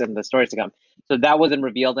books and the stories to come. So that wasn't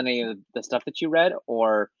revealed in any of the stuff that you read,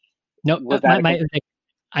 or no?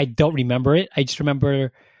 I don't remember it. I just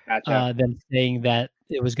remember them saying that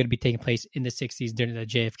it was going to be taking place in the 60s during the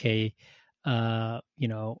JFK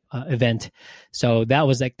event. So that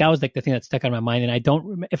was like the thing that stuck out in my mind. And I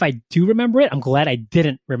don't if I do remember it, I'm glad I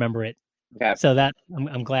didn't remember it. Okay. So that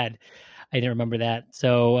I'm glad I didn't remember that.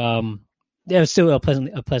 So it was still a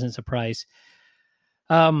pleasant surprise.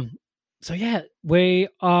 So yeah, we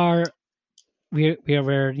are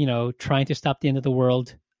we're trying to stop the end of the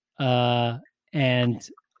world, and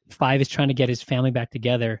Five is trying to get his family back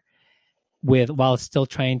together while still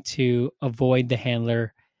trying to avoid the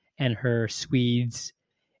handler and her Swedes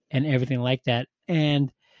and everything like that.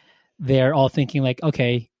 And they're all thinking like,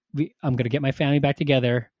 okay, I'm going to get my family back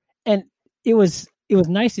together. And it was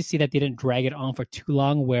nice to see that they didn't drag it on for too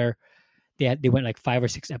long, where they went like 5 or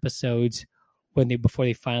 6 episodes before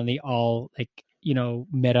they finally all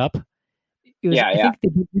met up. It was, I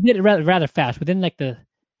think they did it rather fast. Within like the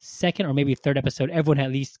second or maybe third episode, everyone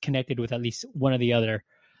at least connected with at least one of the other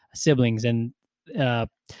siblings. And I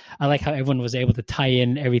like how everyone was able to tie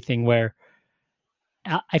in everything, where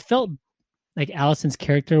I felt like Allison's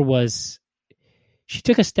character she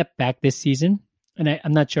took a step back this season. And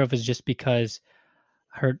I'm not sure if it's just because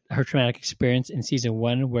her traumatic experience in season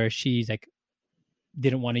 1, where she's like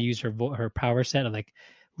didn't want to use her power set, or like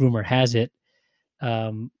rumor has it,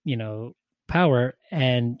 power,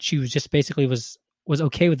 and she was just basically was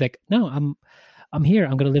okay with like, no, I'm here.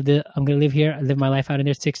 I'm gonna live here. I live my life out in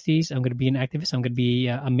their 60s. I'm gonna be an activist. I'm gonna be.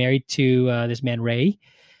 I'm married to this man Ray,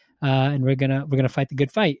 and we're gonna fight the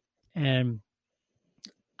good fight. And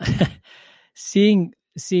seeing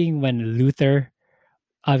when Luther,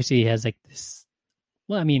 obviously he has like this.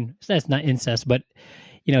 Well, I mean, that's not incest, but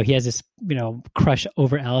he has this crush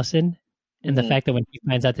over Allison, and the fact that when he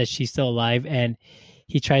finds out that she's still alive and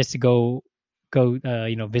he tries to go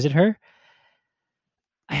visit her.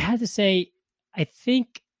 I had to say, I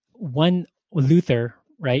think Luther,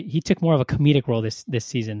 right? He took more of a comedic role this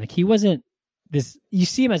season. Like, he wasn't this. You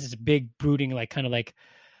see him as this big, brooding, like kind of like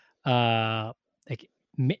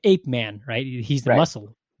ape man, right? He's the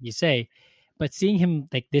muscle, you say. But seeing him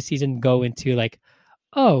like this season go into like,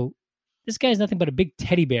 oh, this guy's nothing but a big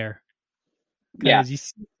teddy bear. Yeah, you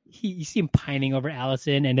see him pining over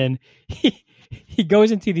Allison, and then he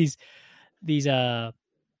goes into these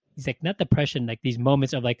he's like, not depression, like these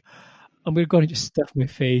moments of like, I'm going to just stuff my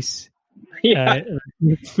face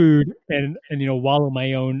with food and wallow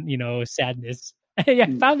my own sadness.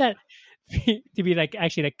 I found that to be like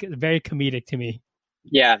actually like very comedic to me.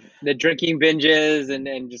 Yeah, the drinking binges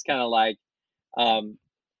and just kind of like,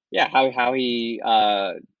 how he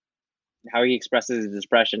expresses his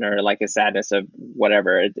depression or like his sadness of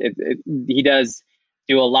whatever. He does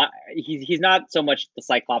do a lot. He's not so much the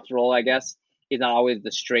Cyclops role, I guess. He's not always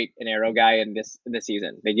the straight and arrow guy in this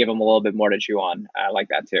season. They give him a little bit more to chew on. I like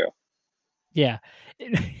that too. Yeah,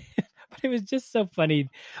 but it was just so funny.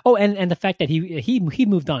 Oh, and the fact that he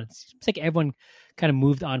moved on. It's like everyone kind of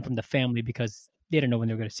moved on from the family because they didn't know when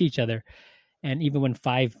they were going to see each other. And even when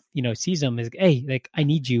Five, sees him, is like, hey, like, I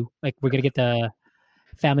need you. Like, we're gonna get the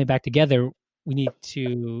family back together. We need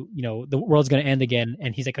to, the world's gonna end again.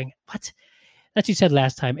 And he's like, what? That's what you said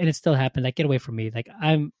last time, and it still happened. Like, get away from me. Like,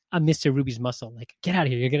 I'm Mr. Ruby's muscle. Like, get out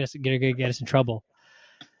of here. You're gonna get us in trouble.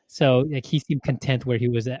 So like, he seemed content where he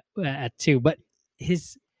was at too. But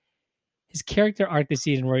his character arc this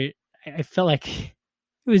season, where I felt like it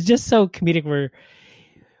was just so comedic. Where,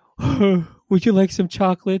 would you like some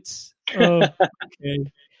chocolates? Oh,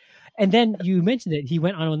 okay. And then you mentioned that he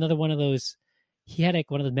went on another one of those. He had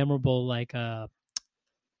like one of the memorable, like, what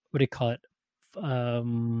do you call it?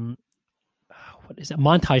 What is it?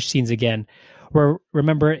 Montage scenes again. Where,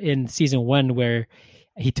 remember in season 1 where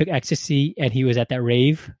he took ecstasy and he was at that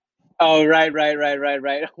rave? Oh, right.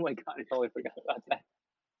 Oh my God, I totally forgot about that.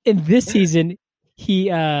 In this season, him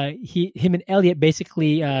and Elliot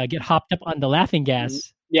basically get hopped up on the laughing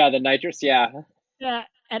gas. Yeah, the nitrous. Yeah. Yeah,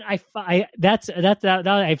 and I felt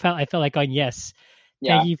like, on yes.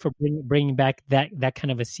 Yeah. Thank you for bringing back that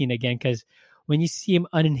kind of a scene again, because when you see him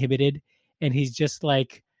uninhibited and he's just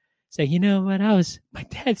like saying, you know what, my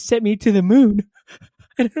dad sent me to the moon.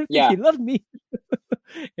 I don't think he loved me.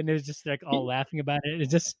 And it was just like all laughing about it.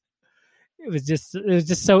 It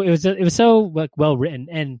was so like well written,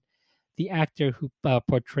 and the actor who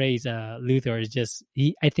portrays Luthor is just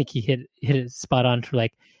I think he hit it spot on for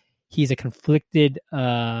like, he's a conflicted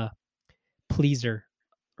pleaser.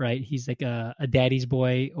 Right, he's like a daddy's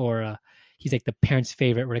boy, or he's like the parents'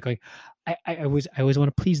 favorite. Where like, I always want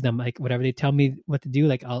to please them. Like, whatever they tell me what to do,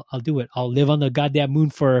 like I'll do it. I'll live on the goddamn moon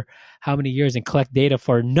for how many years and collect data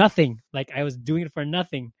for nothing. Like, I was doing it for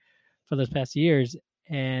nothing for those past years.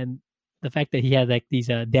 And the fact that he had like these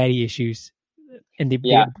daddy issues, and they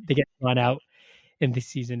get drawn out in this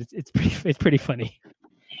season, it's pretty funny.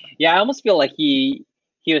 Yeah, I almost feel like he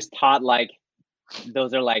was taught like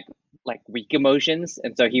those are like weak emotions,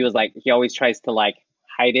 and so he always tries to like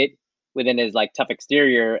hide it within his like tough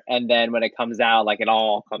exterior, and then when it comes out, like it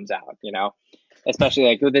all comes out, especially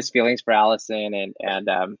like with his feelings for Allison, and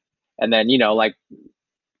then like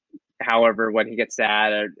however, when he gets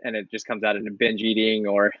sad and it just comes out into binge eating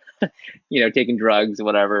or, taking drugs,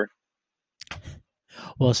 whatever.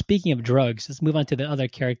 Well, speaking of drugs, let's move on to the other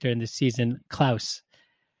character in this season, Klaus.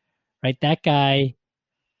 Right, that guy.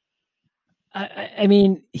 I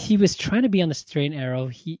mean, he was trying to be on the straight and narrow.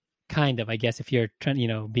 He kind of, I guess, if you're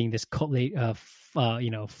trying, being this cult,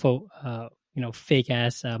 fake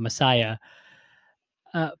ass messiah.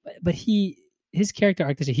 But his character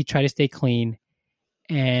arc is that he tried to stay clean,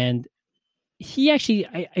 and he actually,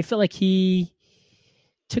 I felt like he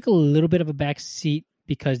took a little bit of a back seat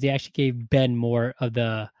because they actually gave Ben more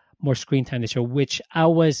screen time this year, which I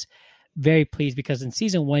was very pleased because in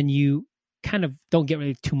season 1 you kind of don't get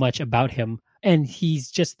really too much about him, and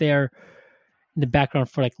he's just there in the background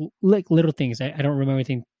for like little things. I don't remember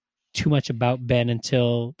anything too much about Ben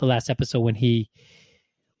until the last episode when he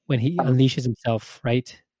unleashes himself,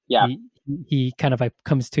 right? Yeah. He kind of like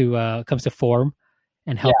comes to form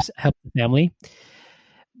and helps the family.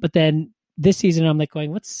 But then this season I'm like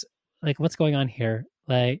going, what's going on here?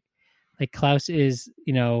 Like Klaus is,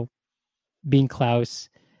 being Klaus,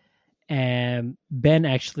 and Ben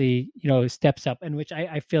actually, steps up, and which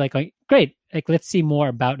I feel like, great, like let's see more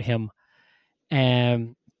about him.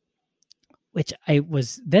 Which I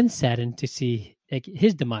was then saddened to see like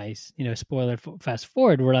his demise, spoiler fast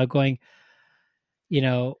forward, where I'm going,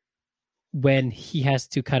 when he has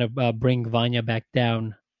to kind of bring Vanya back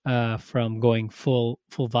down from going full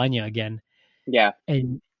Vanya again. Yeah.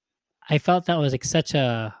 And I felt that was like such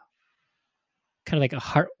a kind of like a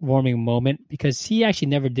heartwarming moment because he actually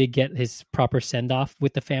never did get his proper send off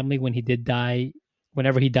with the family when he did die,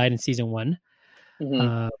 whenever he died in season 1.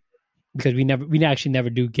 Mm-hmm. Because we actually never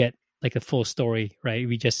do get like a full story, right?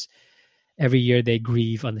 We just, every year they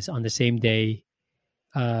grieve on the same day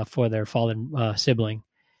for their fallen sibling.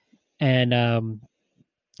 And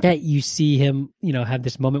that you see him, have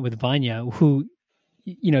this moment with Vanya, who,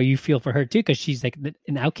 you feel for her too, because she's like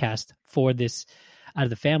an outcast for this out of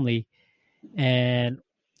the family, and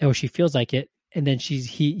she feels like it. And then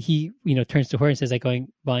he turns to her and says like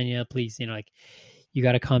going, Vanya, please, like you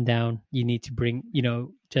got to calm down. You need to bring,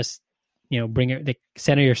 bring it, like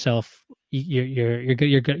center yourself. You're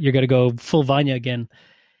gonna go full Vanya again.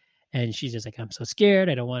 And she's just like, I'm so scared.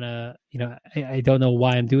 I don't want to, I don't know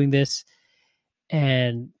why I'm doing this.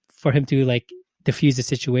 And for him to like diffuse the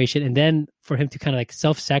situation, and then for him to kind of like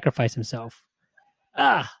self-sacrifice himself.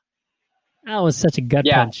 That was such a gut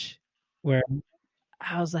punch where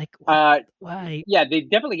I was like, why? Yeah, they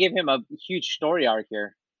definitely gave him a huge story arc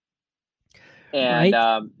here. And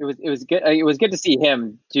right? It was good. It was good to see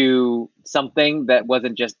him do something that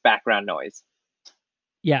wasn't just background noise.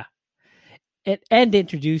 Yeah. And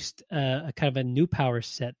introduced a kind of a new power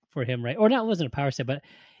set for him, right? Or not, it wasn't a power set, but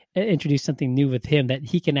it introduced something new with him that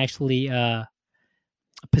he can actually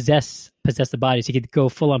possess the bodies. He could go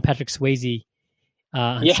full on Patrick Swayze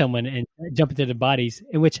on someone and jump into the bodies.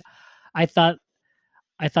 In which I thought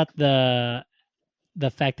the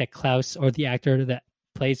fact that Klaus, or the actor that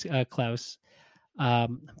plays Klaus,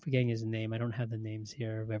 I'm forgetting his name. I don't have the names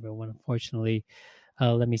here of everyone, unfortunately.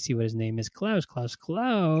 Let me see what his name is. Klaus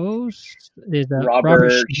is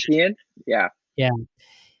Robert Sheehan. Yeah.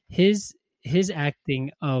 His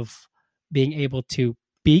acting of being able to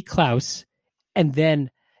be Klaus and then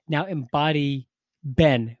now embody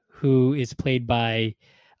Ben, who is played by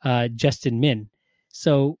Justin Min.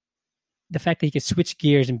 So the fact that he could switch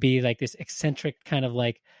gears and be like this eccentric kind of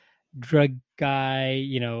like drug guy,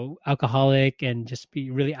 alcoholic, and just be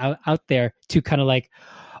really out there, to kind of like,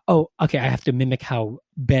 oh, okay, I have to mimic how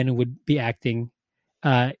Ben would be acting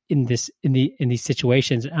in these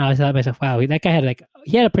situations. And I thought to myself, wow, that guy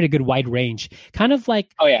had a pretty good wide range, kind of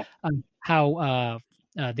like how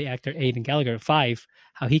the actor Aidan Gallagher, 5,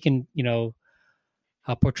 how he can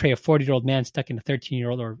portray a 40-year-old man stuck in a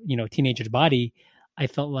 13-year-old or teenager's body. I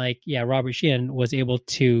felt like Robert Sheehan was able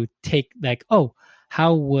to take like, oh,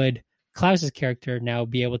 how would Klaus's character now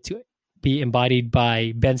be able to be embodied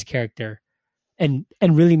by Ben's character, and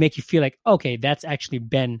really make you feel like, okay, that's actually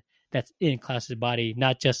Ben that's in Klaus's body,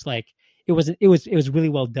 not just like it was really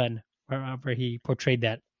well done where he portrayed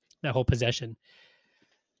that whole possession.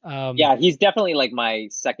 He's definitely like my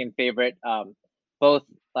second favorite, both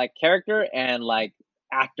like character and like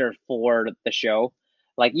actor for the show.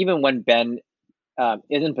 Like even when Ben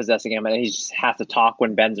isn't possessing him and he just has to talk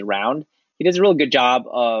when Ben's around, he does a real good job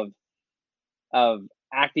of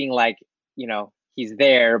acting like he's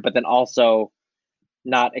there, but then also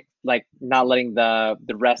not letting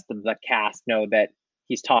the rest of the cast know that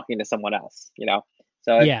he's talking to someone else.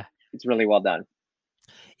 So it's really well done.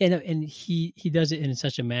 And he does it in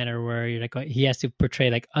such a manner where you're like, he has to portray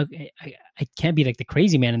like, I can't be like the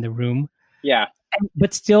crazy man in the room, Yeah.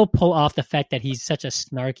 but still pull off the fact that he's such a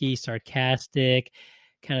snarky, sarcastic,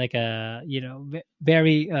 kind of like a,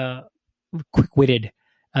 very quick-witted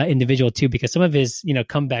individual too, because some of his,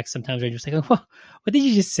 comebacks sometimes are just like, oh, what did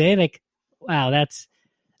you just say? Like, wow, that's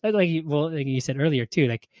like you said earlier too,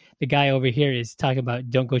 like the guy over here is talking about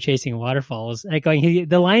don't go chasing waterfalls. Like going,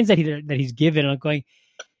 the lines that he's given, I'm going,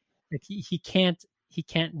 like he can't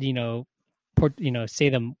say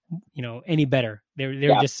them any better.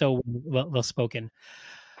 They're just so well spoken.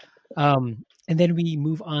 And then we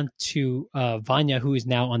move on to Vanya, who is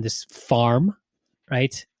now on this farm,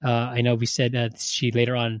 right? I know we said that she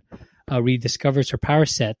later on rediscovers her power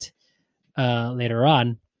set later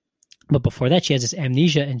on, but before that, she has this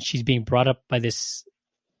amnesia, and she's being brought up by this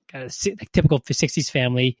typical 60s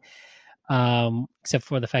family, except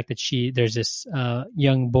for the fact that there's this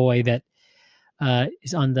young boy that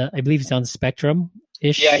is I believe he's on the spectrum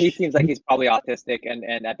ish. Yeah, he seems like he's probably autistic,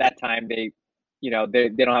 and at that time they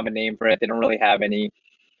don't have a name for it. They don't really have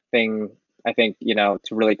anything, I think, to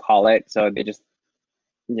really call it. So they just,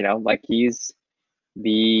 like he's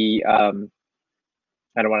the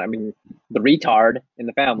the retard in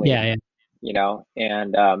the family. Yeah.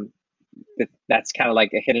 And that's kind of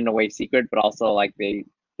like a hidden away secret, but also like they're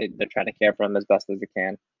trying to care for him as best as they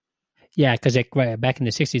can. Yeah, because back in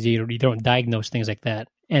the 60s, you don't diagnose things like that.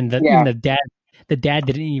 And even the dad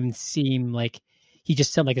didn't even seem like, he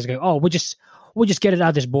just sounded like he's going, oh, we'll just get it out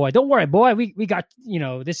of this boy. Don't worry, boy. We got,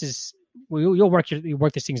 this is, you'll work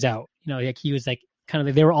these things out. Like he was like, kind of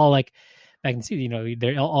like, they were all like, back in the 60s,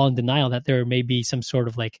 they're all in denial that there may be some sort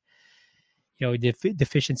of like,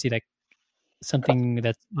 deficiency, like something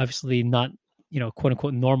that's obviously not, quote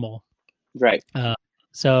unquote normal. Right.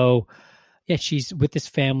 So yeah, she's with this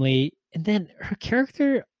family, and then her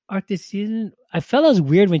character arc this season, I felt it was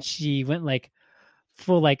weird when she went like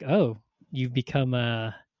full like, oh, you've become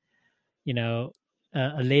a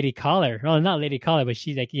lady caller. Well, not a lady caller, but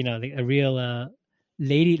she's like, a real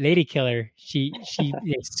lady killer. She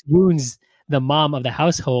swoons the mom of the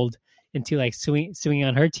household into like swinging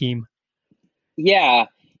on her team. Yeah,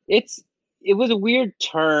 it was a weird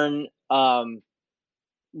turn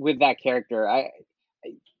with that character. I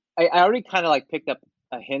already kind of like picked up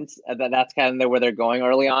a hint that that's kind of where they're going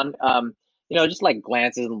early on. Just like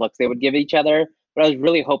glances and looks they would give each other, but I was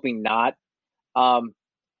really hoping not.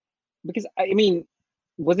 Because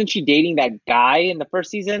wasn't she dating that guy in the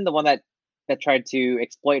first season, the one that tried to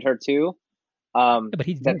exploit her too? But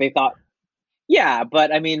he's that they thought, yeah.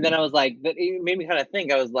 But then I was like, that it made me kind of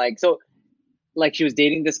think. I was like, so, like she was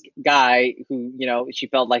dating this guy who she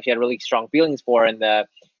felt like she had really strong feelings for in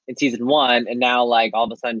season 1, and now like all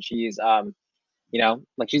of a sudden she's like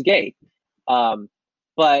she's gay, but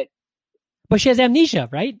she has amnesia,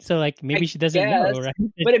 right? So like maybe she doesn't know, right?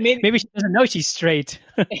 But maybe she doesn't know she's straight.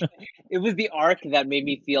 It was the arc that made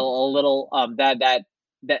me feel a little that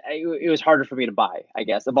it was harder for me to buy. I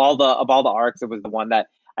guess of all the arcs, it was the one that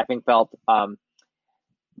I think felt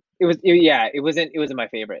it wasn't my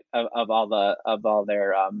favorite of all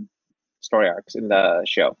their story arcs in the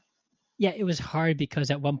show. Yeah, it was hard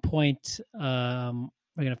because at one point we're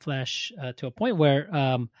gonna flash to a point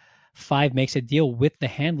where 5 makes a deal with the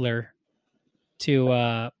handler to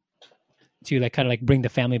like kind of like bring the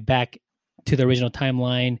family back to the original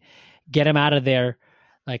timeline, get him out of there.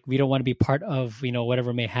 Like we don't want to be part of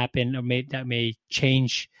whatever may happen or that may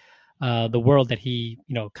change the world that he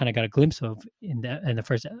kind of got a glimpse of in the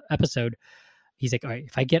first episode. He's like, all right,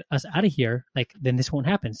 if I get us out of here, like then this won't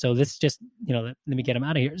happen. So let's just let me get him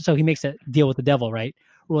out of here. So he makes a deal with the devil, right?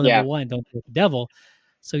 Rule number 1: don't deal with the devil.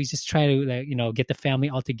 So he's just trying to like get the family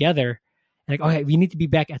all together. And like, okay, we need to be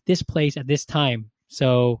back at this place at this time.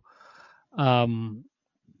 So when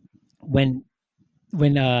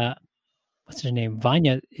what's her name,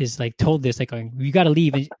 Vanya is like told this, like going, you got to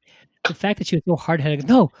leave, and the fact that she was so hard-headed,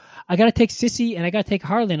 no, I got to take Sissy and I got to take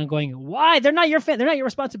Harlan. I'm going, why? They're not your they're not your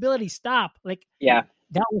responsibility. Stop. Like, yeah,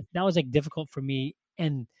 that was like difficult for me.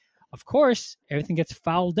 And of course, everything gets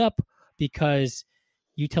fouled up because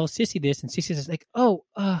you tell Sissy this, and Sissy says like, oh,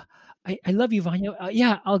 I love you, Vanya.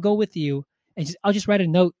 Yeah, I'll go with you, and I'll just write a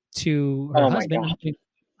note to her husband.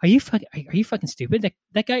 Are you fucking stupid?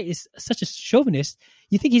 That guy is such a chauvinist.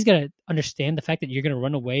 You think he's gonna understand the fact that you're gonna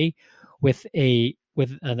run away with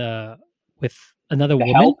another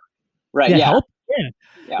woman? Help? Right? Yeah. Help?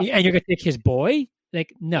 Yeah. And you're gonna take his boy?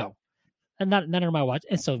 Like, no, and not under my watch.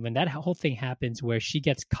 And so when that whole thing happens, where she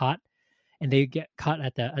gets caught, and they get caught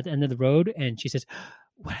at the end of the road, and she says,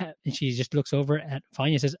 "What happened?" And she just looks over at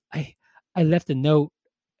Vanya and says, "I left a note,"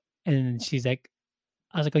 and she's like,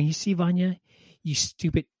 I was like, you see, Vanya, you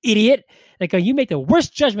stupid idiot. Like, you make the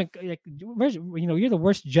worst judgment. Like, you're the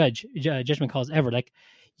worst judgment calls ever. Like,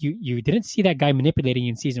 you didn't see that guy manipulating you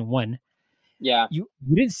in season 1. Yeah. You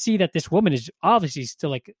didn't see that this woman is obviously still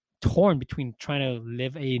like torn between trying to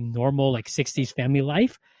live a normal like 60s family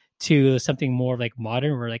life to something more like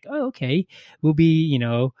modern. We're like, oh, okay, we'll be,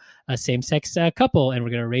 a same-sex couple, and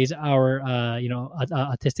we're going to raise our,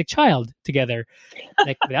 autistic child together.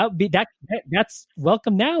 Like, that's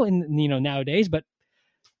welcome now in, nowadays. But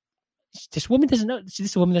this woman doesn't know.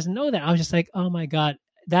 This woman doesn't know that. I was just like, oh my God,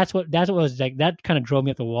 that's what was like. That kind of drove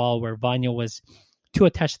me up the wall, where Vanya was too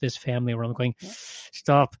attached to this family, where I'm going,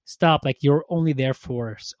 stop. Like, you're only there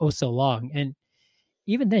for so long. And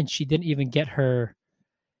even then, she didn't even get her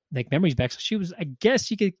like memories back. So she was, I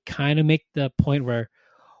guess you could kind of make the point where,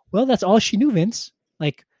 well, that's all she knew, Vince.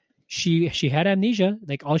 Like, she had amnesia.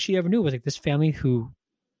 Like, all she ever knew was like this family who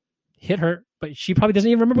hit her, but she probably doesn't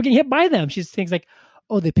even remember getting hit by them. She just thinks like,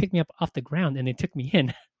 oh, they picked me up off the ground and they took me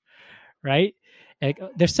in. Right. Like,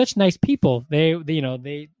 they're such nice people. They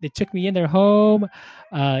took me in their home.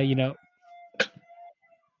 Oh,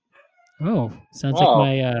 sounds like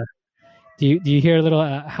my, do you hear a little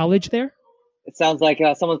howlage there? It sounds like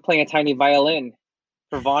someone's playing a tiny violin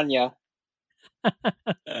for Vanya.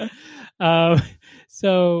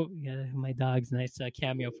 So yeah, my dog's nice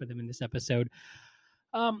cameo for them in this episode.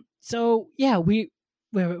 So yeah, where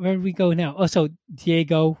do we go now? Oh, so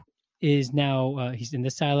Diego is now he's in the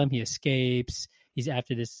asylum. He escapes. He's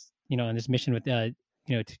after this, on this mission with to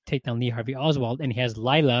take down Lee Harvey Oswald, and he has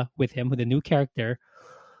Lila with him, with a new character,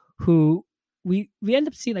 who we end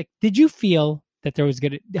up seeing. Like, did you feel that there was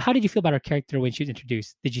how did you feel about her character when she was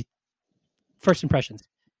introduced? Did you, first impressions?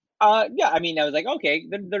 Yeah, I mean, I was like, okay,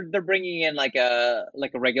 they're bringing in like a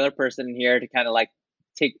regular person here to kind of like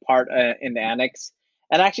take part in the annex.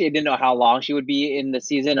 And actually, I didn't know how long she would be in the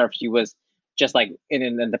season, or if she was just like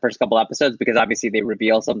in the first couple episodes, because obviously they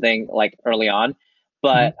reveal something like early on.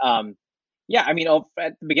 But yeah, I mean,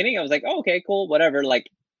 at the beginning, I was like, oh, okay, cool, whatever. Like,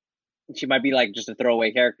 she might be like just a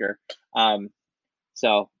throwaway character.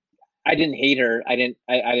 So I didn't hate her. I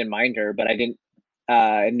didn't mind her, but I didn't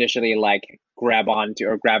initially like grab onto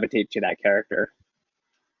or gravitate to that character.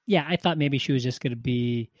 Yeah, I thought maybe she was just going to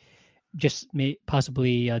be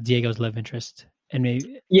possibly Diego's love interest, and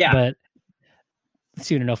maybe but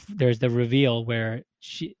soon enough, there's the reveal where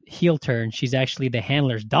heel turn. She's actually the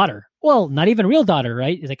handler's daughter. Well, not even real daughter,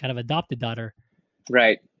 right? It's a kind of adopted daughter,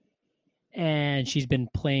 right? And she's been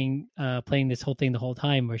playing this whole thing the whole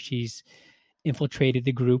time, where she's infiltrated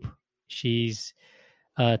the group. She's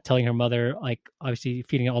telling her mother, like, obviously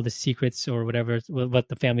feeding all the secrets or whatever, what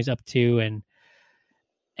the family's up to. And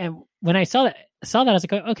when I saw that, I was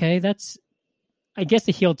like, okay, that's, I guess,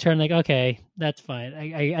 the heel turn. Like, okay, that's fine.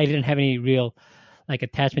 I didn't have any real like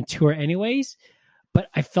attachment to her anyways, but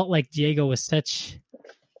I felt like Diego was such,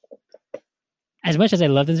 as much as I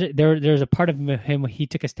loved him, there's a part of him where he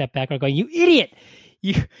took a step back, or going, you idiot,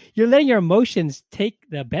 you're letting your emotions take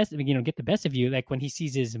the best, get the best of you. Like when he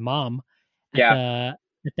sees his mom at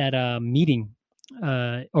that meeting,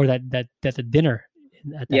 or that the dinner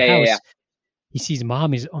at the house. Yeah. He sees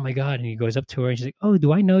mom. He's, oh my God, and he goes up to her, and she's like, oh,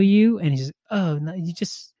 do I know you? And he's like, oh, no, you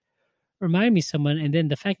just remind me of someone. And then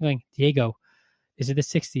the fact of going, Diego, this is the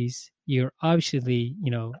 60s. You're obviously,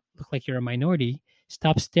 look like you're a minority.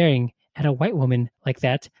 Stop staring at a white woman like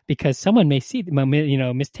that, because someone may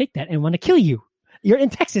mistake that and want to kill you. You're in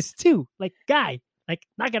Texas too. Like, guy, like,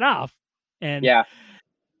 knock it off. And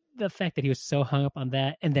the fact that he was so hung up on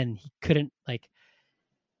that, and then he couldn't like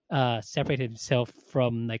separate himself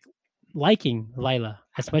from like liking Lila,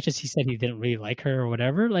 as much as he said he didn't really like her or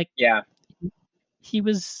whatever. Like, he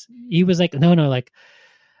was like, no, like,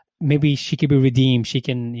 maybe she could be redeemed. She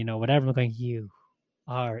can, whatever. I'm going, you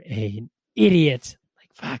are an idiot.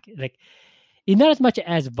 Like, fuck. Like, not as much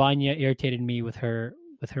as Vanya irritated me with her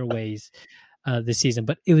ways this season,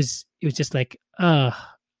 but it was just like, God,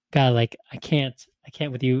 like, I can't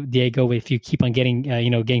with you, Diego, if you keep on getting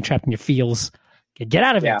getting trapped in your feels. Get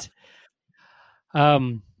out of it.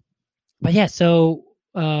 But yeah, so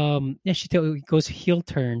she goes heel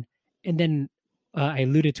turn, and then I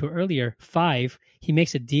alluded to earlier, 5, he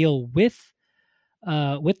makes a deal with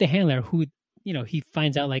the handler, who he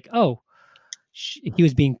finds out like, oh, he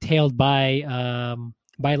was being tailed by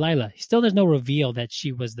Lila. Still, there's no reveal that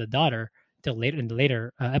she was the daughter until later in the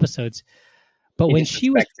later episodes. But when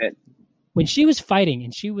she was fighting,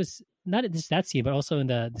 and she was not in that scene, but also in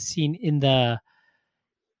the scene in the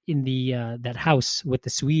that house with the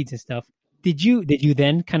Swedes and stuff, did you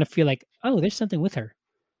then kind of feel like, oh, there's something with her,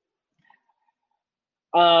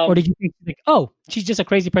 or did you think like, oh, she's just a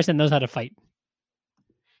crazy person that knows how to fight?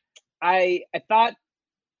 I thought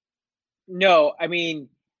no. I mean,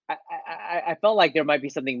 I felt like there might be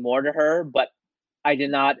something more to her, but I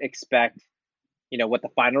did not expect, what the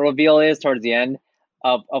final reveal is towards the end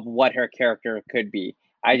of what her character could be.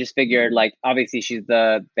 I just figured, like, obviously she's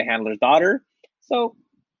the handler's daughter, so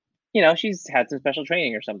she's had some special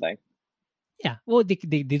training or something. Yeah. Well, they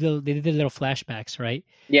did little flashbacks, right?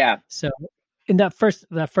 Yeah, So in that first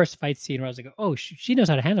fight scene, where I was like, oh, she knows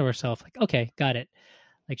how to handle herself. Like, okay, got it.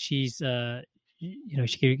 Like she's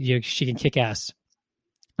she can kick ass.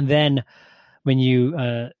 And then when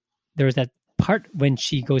there was that part when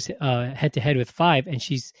she goes head to head with Five, and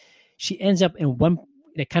she ends up in one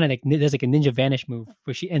that kind of like does like a ninja vanish move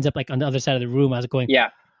where she ends up like on the other side of the room. I was going, yeah.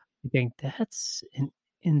 thinking that's an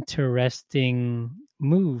interesting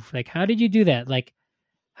move. Like, how did you do that? Like,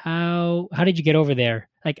 how did you get over there?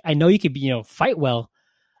 Like, I know you could be fight well,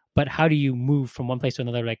 but how do you move from one place to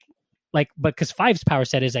another? But because Five's power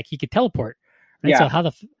set is like he could teleport, right? Yeah. So how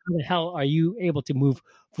the hell are you able to move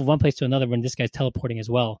from one place to another when this guy's teleporting as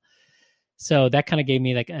well? So that kind of gave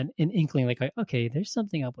me like an inkling, like, okay, there's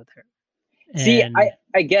something up with her. See, and I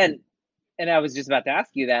was just about to ask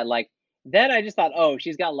you that. Like, then I just thought, oh,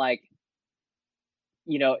 she's got like,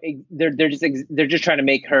 they're just trying to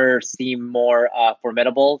make her seem more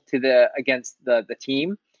formidable against the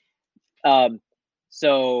team.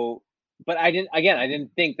 So, but I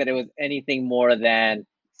didn't think that it was anything more than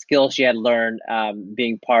skills she had learned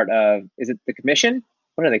being part of. Is it the commission?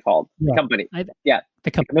 What are they called? Yeah. The company.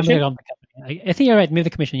 The Commission? I think you're right. Maybe the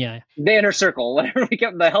commission. Yeah. The Inner Circle. Whatever we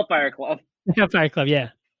get, the Hellfire Club. Hellfire Club. Yeah.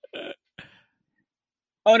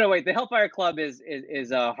 Oh no! Wait, the Hellfire Club is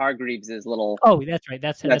Hargreaves' little. Oh, that's right.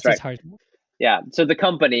 That's right. hard. Yeah. So the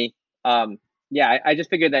company. I just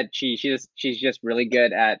figured that she's just really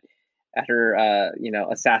good at her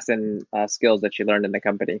assassin skills that she learned in the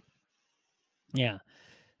company. Yeah.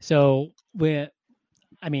 So we'll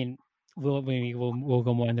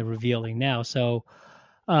go more in the revealing now. So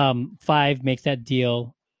Five makes that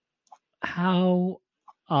deal. How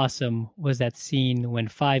awesome was that scene when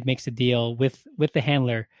Five makes a deal with the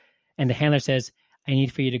handler, and the handler says, I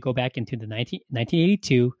need for you to go back into the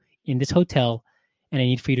 1982 in this hotel, and I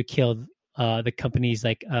need for you to kill the company's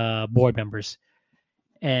like board members.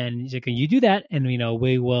 And he's like, you do that, and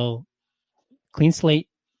we will clean slate,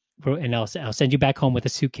 and I'll send you back home with a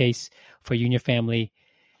suitcase for you and your family.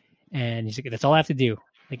 And he's like, that's all I have to do.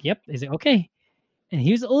 Like, yep. He's like, okay. And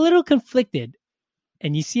he was a little conflicted,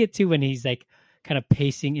 and you see it too when he's like kind of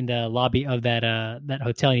pacing in the lobby of that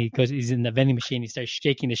hotel, and he's in the vending machine. He starts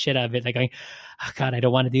shaking the shit out of it, like going, oh God, I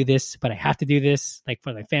don't want to do this, but I have to do this, like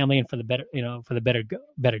for my family and for the better, for the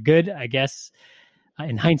better good, I guess.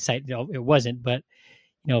 In hindsight, it wasn't, but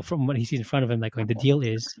from what he sees in front of him, like going, the deal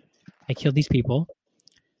is, I killed these people,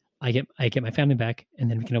 I get my family back, and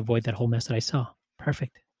then we can avoid that whole mess that I saw.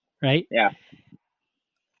 Perfect, right? Yeah.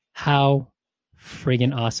 How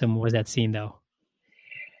friggin' awesome was that scene, though?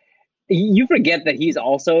 You forget that he's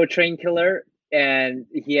also a trained killer, and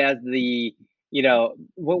he has the,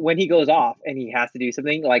 when he goes off and he has to do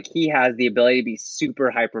something, like he has the ability to be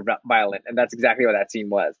super hyper violent, and that's exactly what that scene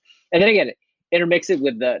was. And then again, intermix it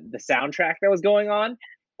with the soundtrack that was going on.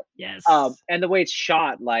 Yes. And the way it's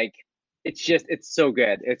shot, like it's so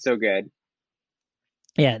good. It's so good.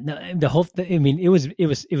 Yeah. No,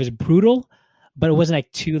 it was brutal, but it wasn't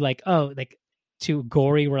like too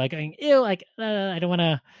gory. We're like going, ew, like I don't want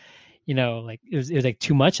to. Like it was like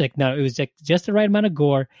too much. Like, no, it was like just the right amount of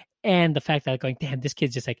gore, and the fact that going, damn, this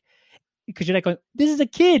kid's just like, because you're like going, this is a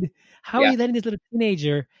kid. How are you letting this little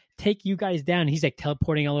teenager take you guys down? He's like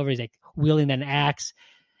teleporting all over. He's like wielding an axe,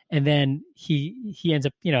 and then he ends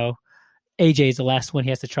up, AJ is the last one he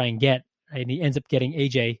has to try and get, right? And he ends up getting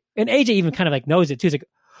AJ, and AJ even kind of like knows it too. He's like,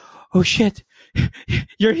 oh shit,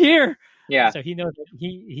 you're here. Yeah. So he knows that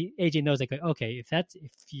AJ knows, like, okay, if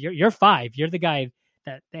you're Five, you're the guy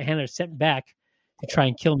that the handler sent back to try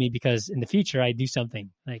and kill me, because in the future I do something.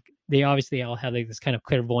 Like, they obviously all have like this kind of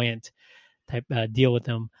clairvoyant type deal with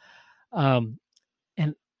them. And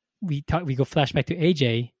we go flashback to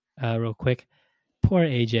AJ real quick. Poor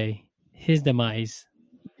AJ, his demise.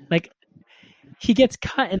 Like, he gets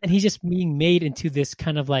cut, and then he's just being made into this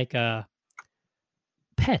kind of like a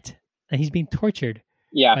pet, and he's being tortured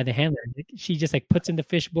by the handler. She just like puts in the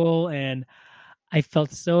fishbowl, and I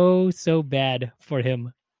felt so bad for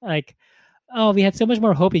him. Like, oh, we had so much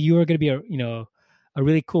more hope that you were going to be a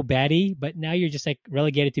really cool baddie, but now you're just like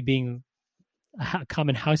relegated to being a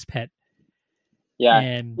common house pet. Yeah,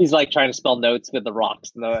 and he's like trying to spell notes with the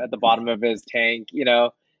rocks at the bottom of his tank.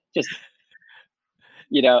 Just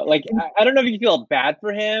like I don't know if you feel bad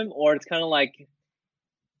for him, or it's kind of like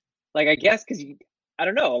I guess because I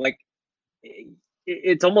don't know, like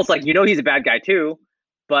it's almost like he's a bad guy too,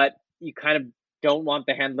 but you kind of don't want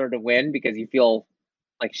the handler to win because you feel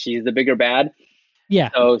like she's the bigger bad. Yeah.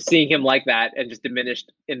 So seeing him like that and just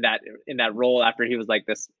diminished in that role after he was like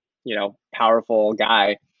this, powerful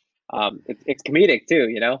guy, it's comedic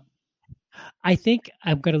too, I think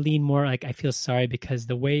I'm gonna lean more like I feel sorry because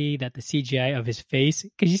the way that the CGI of his face,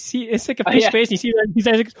 because you see it's like a fish face, and you see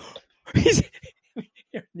that he's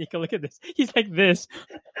here, Nico, look at this. He's like this.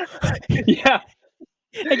 Yeah.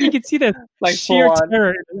 Like you can see the like sheer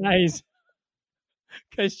terror in her eyes.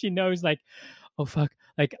 Because she knows like, oh fuck,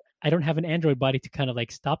 like I don't have an android body to kind of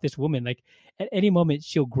like stop this woman. Like at any moment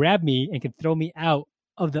she'll grab me and can throw me out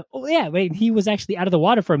of the wait, he was actually out of the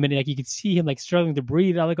water for a minute. Like you could see him like struggling to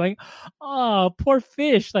breathe. I was going, oh, poor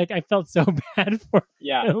fish. Like I felt so bad for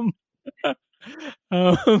him.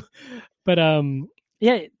 But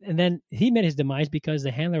yeah, and then he met his demise because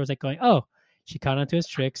the handler was like going, oh, she caught onto his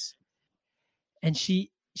tricks and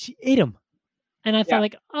she ate him. And I felt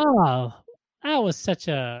like, oh, that was such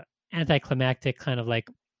a anticlimactic kind of like,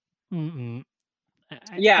 again,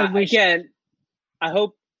 I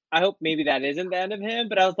hope maybe that isn't the end of him,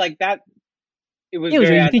 but I was like that. It was very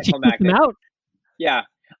very you think she kicked him out? Yeah.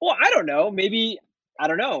 Well, I don't know. Maybe I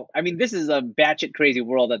don't know. I mean, this is a batshit crazy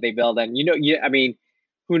world that they build, and I mean,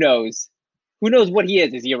 who knows? Who knows what he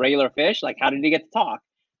is? Is he a regular fish? Like, how did he get to talk?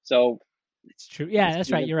 So it's true. Yeah,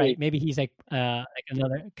 that's right. You're right. Maybe he's like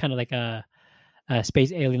another kind of like a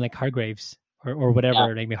space alien, like Hargraves or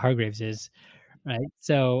whatever maybe Hargraves is, right?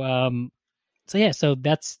 So so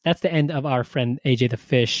that's the end of our friend AJ the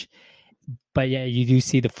fish. But yeah, you do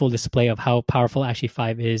see the full display of how powerful actually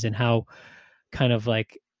 5 is and how kind of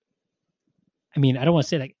like, I mean, I don't want to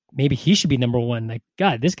say like maybe he should be number 1. Like,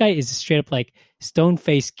 God, this guy is straight up like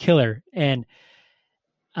stone-faced killer. And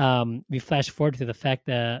we flash forward to the fact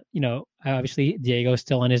that, obviously Diego is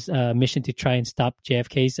still on his mission to try and stop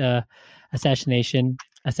JFK's assassination.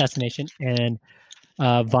 And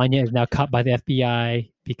Vanya is now caught by the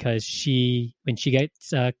FBI because when she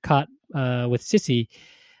gets caught with Sissy,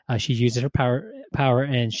 she uses her power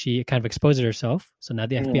and she kind of exposes herself. So now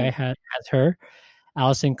the FBI has her.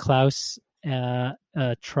 Allison, Klaus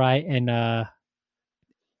try and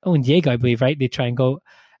and Diego, I believe, right? They try and go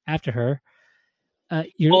after her.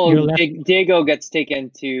 You're left... Diego gets taken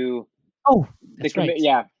to. Oh, that's right.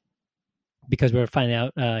 Yeah, because we're finding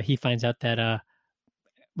out. He finds out that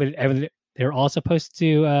they're all supposed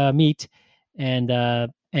to meet, and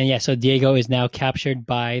yeah. So Diego is now captured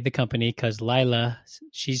by the company because Lila,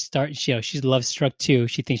 she's love struck too.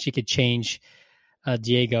 She thinks she could change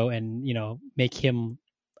Diego and make him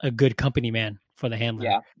a good company man for the handler.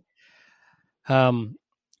 Yeah.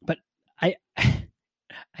 But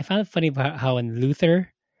I found it funny about how when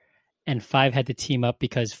Luther and 5 had to team up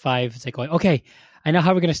because 5 is like going, okay, I know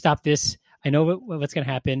how we're going to stop this. I know what's going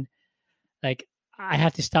to happen. Like, I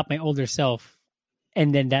have to stop my older self.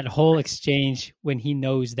 And then that whole exchange when he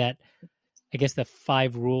knows that, I guess the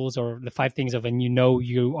 5 rules or the 5 things of when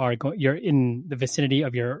you're in the vicinity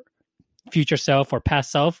of your future self or past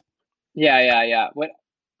self. Yeah. What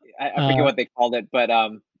I forget what they called it, but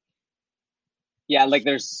yeah, like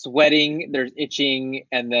there's sweating, there's itching,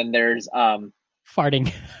 and then there's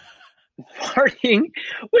farting,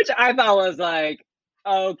 which I thought was like,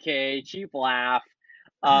 okay, cheap laugh.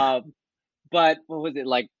 But what was it,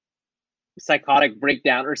 like psychotic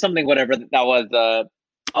breakdown or something? Whatever that was.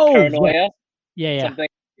 Paranoia. Yeah. Something.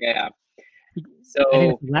 Yeah.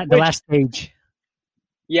 So the last stage.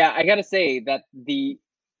 Yeah, I gotta say that the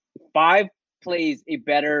 5 plays a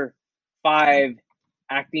better 5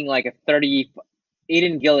 acting like a 30.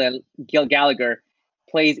 Aidan Gallagher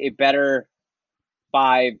plays a better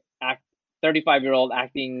 35-year-old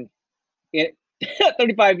acting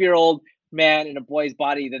 35-year-old man in a boy's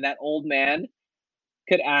body than that old man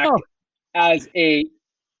could act as him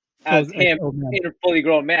in a fully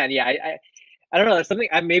grown man. Yeah, I don't know. There's something.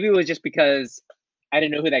 Maybe it was just because I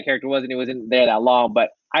didn't know who that character was and he wasn't there that long,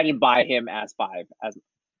 but I didn't buy him as 5. As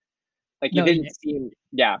like he didn't seem.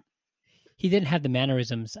 Yeah. He didn't have the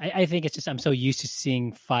mannerisms. I think it's just I'm so used to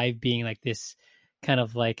seeing 5 being like this kind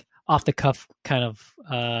of like off the cuff kind of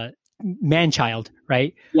man child,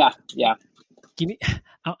 right? Yeah. Give me.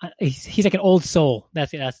 He's like an old soul.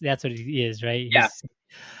 That's what he is, right? Yeah.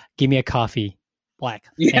 Give me a coffee, black.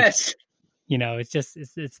 Yes. It's just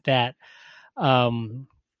it's that.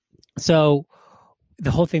 So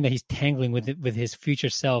the whole thing that he's tangling with his future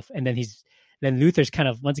self, and then Luther's kind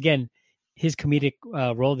of once again. His comedic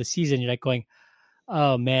role of the season, you're like going,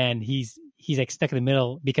 oh man, he's like stuck in the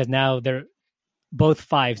middle because now they're both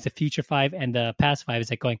 5s, the future 5 and the past 5 is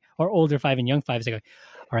like going, or older 5 and young 5 is like going,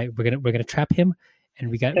 all right, we're gonna trap him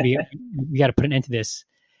and we got to put an end to this.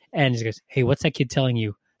 And he goes, hey, what's that kid telling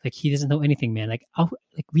you? Like, he doesn't know anything, man. Like,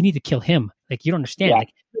 we need to kill him. Like, you don't understand. Yeah.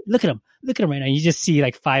 Like, look at him right now. You just see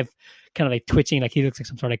like Five kind of like twitching, like he looks like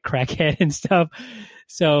some sort of like crackhead and stuff.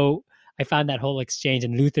 So I found that whole exchange,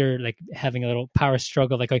 and Luther like having a little power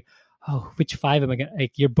struggle, like, oh, which Five am I gonna,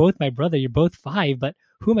 like, you're both my brother, you're both Five, but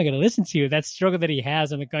who am I gonna listen to? That struggle that he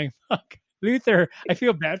has. I'm like going, fuck, Luther, I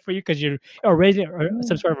feel bad for you because you're already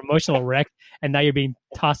some sort of emotional wreck, and now you're being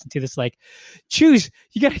tossed into this like, choose,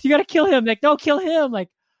 you gotta kill him. Like, no, kill him. Like,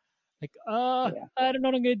 I don't know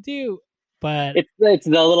what I'm gonna do. But it's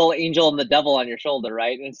the little angel and the devil on your shoulder,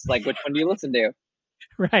 right? And it's like, which one do you listen to?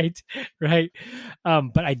 Right.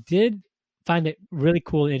 But I did find it really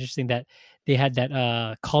cool and interesting that they had that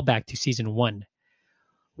callback to season 1,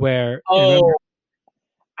 where I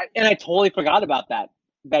totally forgot about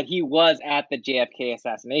that he was at the JFK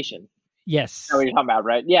assassination. Yes. That's what you're talking about,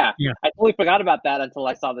 right? Yeah. Yeah. I totally forgot about that until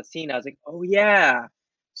I saw the scene. I was like, oh yeah.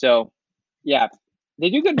 So yeah, they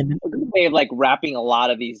do a good way of like wrapping a lot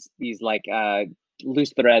of these like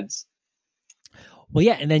loose threads. Well,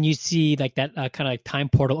 yeah, and then you see like that kind of like time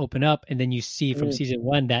portal open up, and then you see from season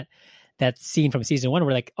 1 that scene from season 1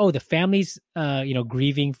 where like, oh, the family's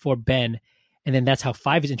grieving for Ben, and then that's how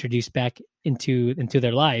Five is introduced back into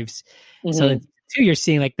their lives. Mm-hmm. So then 2, you're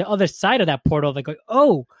seeing like the other side of that portal, like,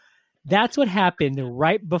 oh, that's what happened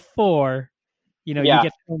right before, you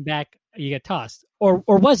get thrown back, you get tossed, or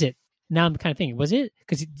was it? Now I'm kind of thinking, was it?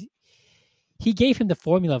 Because he gave him the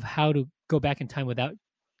formula of how to go back in time without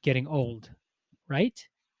getting old, right?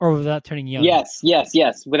 Or without turning young. Yes.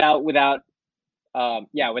 Without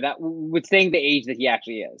staying the age that he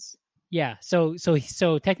actually is. Yeah. So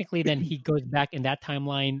technically, then he goes back in that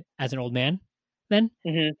timeline as an old man. Then.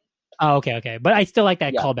 Mm-hmm. Oh, okay. But I still like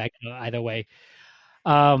that callback either way.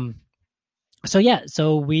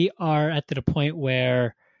 So we are at the point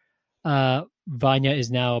where Vanya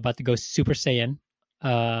is now about to go Super Saiyan,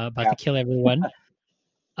 about to kill everyone.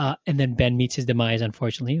 And then Ben meets his demise,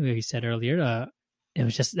 unfortunately, where he said earlier. It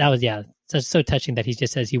was just, so touching that he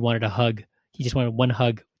just says he wanted a hug. He just wanted one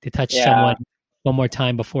hug to touch someone one more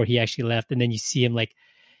time before he actually left. And then you see him like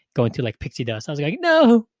going to like pixie dust. I was like,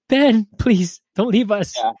 no, Ben, please don't leave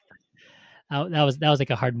us. Yeah. That was like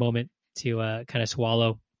a hard moment to kind of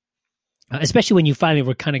swallow, especially when you finally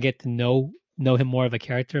were kind of get to know him more of a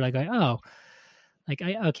character. Like, I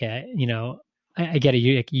get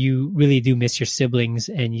it. You really do miss your siblings,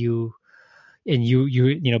 and you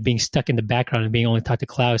being stuck in the background and being only talked to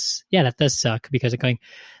Klaus. Yeah, that does suck, because it's going,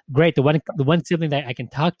 great. The one sibling that I can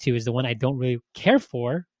talk to is the one I don't really care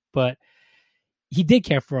for, but he did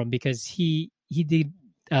care for him because he did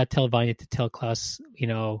tell Vanya to tell Klaus,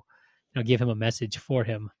 give him a message for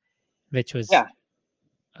him, which was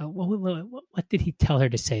what did he tell her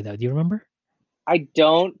to say though? Do you remember? I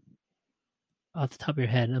don't. Off the top of your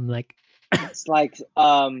head, I'm like, it's like it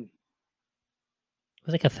was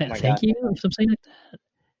like a thank you or something like that.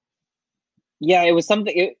 Yeah, it was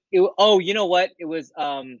something. You know what? It was.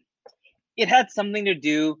 It had something to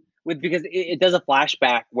do with, because it does a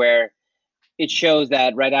flashback where it shows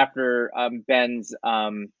that right after Ben's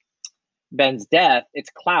death, it's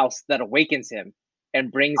Klaus that awakens him and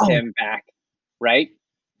brings him back, right?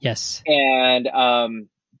 Yes. And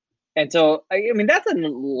so I mean that's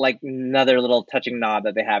another little touching nod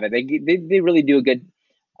that they have. They really do a good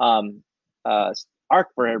arc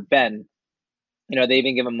for Ben. They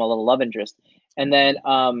even give him a little love interest, and then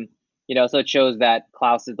so it shows that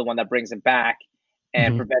Klaus is the one that brings him back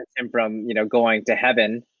and prevents him from going to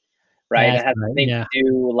heaven, right? It has something to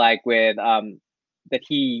do like with that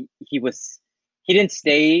he didn't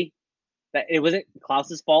stay, that it wasn't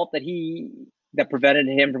Klaus's fault that prevented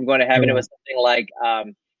him from going to heaven. It was something like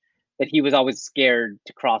that he was always scared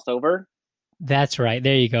to cross over. That's right.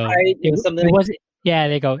 There you go. Right? It was something. Yeah,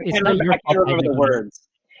 there you go. It's not your fault. I can't remember the words.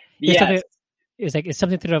 Yes. It's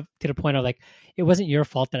something to the point of like, it wasn't your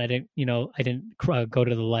fault that I didn't go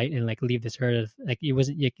to the light and like leave this earth. Like it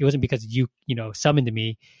wasn't because you summoned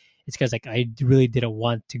me. It's because like I really didn't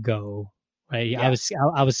want to go. Right? Yeah. I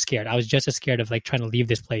was scared. I was just as scared of like trying to leave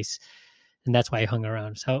this place, and that's why I hung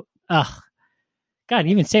around. So, God,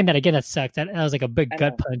 even saying that again, that sucked. That was like a big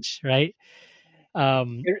gut punch, right?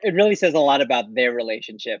 It really says a lot about their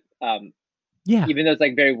relationship. Even though it's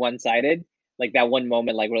like very one-sided, like that one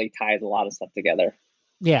moment like really ties a lot of stuff together.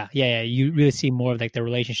 Yeah. You really see more of like the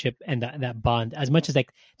relationship and that bond, as much as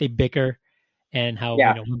like they bicker and how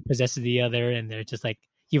one possesses the other, and they're just like,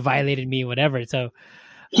 you violated me, whatever. So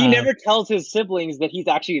he never tells his siblings that he's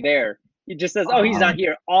actually there. He just says, "Oh, he's not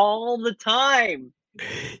here," all the time.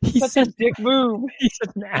 He's such a dick move. He's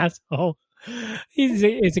such an asshole.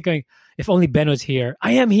 He's going, if only Ben was here.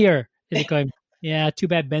 I am here. Is it going? Yeah, too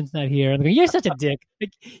bad Ben's not here. I'm going, you're such a dick.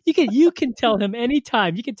 Like, you can tell him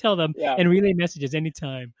anytime. You can tell them and relay messages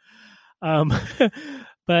anytime.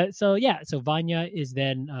 But so Vanya is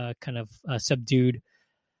then kind of subdued.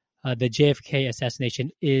 The JFK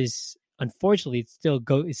assassination is unfortunately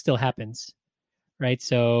it still happens, right?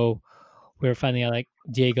 So we're finding out like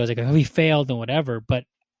Diego's like, oh, he failed and whatever, but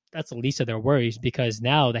that's the least of their worries because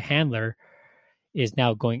now the handler is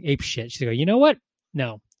now going ape shit. She's like, you know what?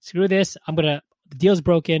 No, screw this. The deal's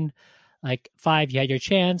broken. Like 5, you had your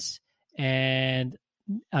chance, and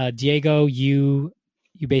Diego, you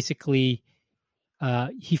basically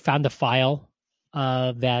he found the file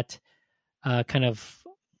that kind of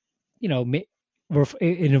it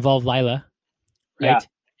involved Lila, right? Yeah.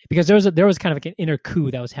 Because there was kind of like an inner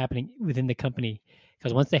coup that was happening within the company.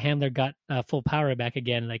 Because once the handler got full power back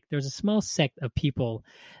again, like there was a small sect of people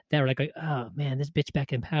that were like, oh man, this bitch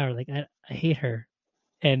back in power, like I hate her,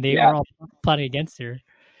 and they are all plotting against her,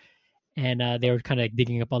 and they were kind of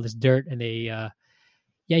digging up all this dirt, and they,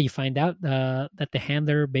 you find out that the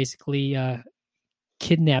handler basically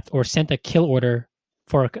kidnapped or sent a kill order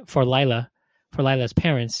for Lila's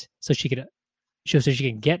parents, so she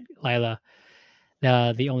can get Lila.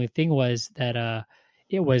 The only thing was that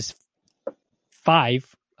it was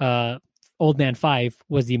 5. Old Man 5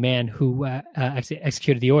 was the man who actually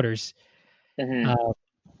executed the orders. Mm-hmm.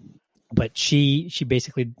 But she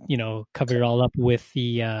basically covered it all up with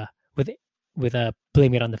the with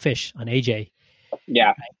blaming it on the fish, on AJ.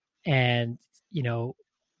 Yeah, and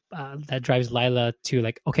that drives Lila to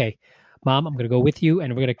like, okay, Mom, I'm gonna go with you,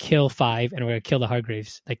 and we're gonna kill 5, and we're gonna kill the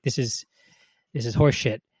Hargraves. Like this is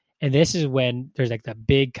horseshit. And this is when there's like that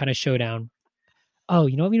big kind of showdown. Oh,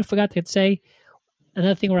 you know what we forgot to say?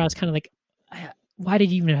 Another thing where I was kind of like, why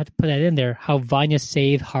did you even have to put that in there? How Vanya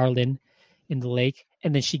saved Harlan in the lake,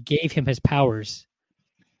 and then she gave him his powers.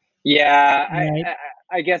 Yeah, right?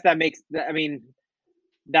 I guess that makes. I mean,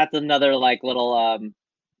 that's another like little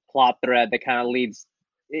plot thread that kind of leads.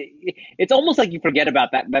 It's almost like you forget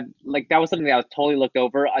about that. That like that was something that was totally looked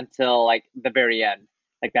over until like the very end.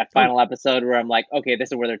 Like that final episode where I'm like, okay,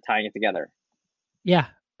 this is where they're tying it together. Yeah.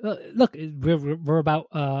 Look, we're about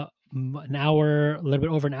an hour, a little bit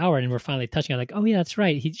over an hour, and we're finally touching on like, oh yeah, that's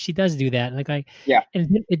right. She does do that. And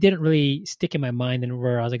and it didn't really stick in my mind, and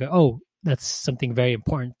where I was like, oh, that's something very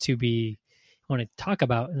important to be want to talk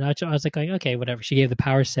about. And I was like, okay, whatever. She gave the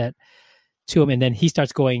power set to him, and then he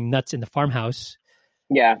starts going nuts in the farmhouse.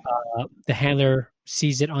 Yeah. The handler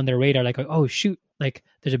sees it on their radar, like, oh shoot, like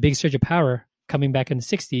there's a big surge of power coming back in the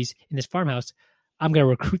 60s in this farmhouse. I'm going to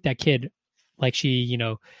recruit that kid like she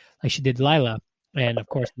did Lila. And of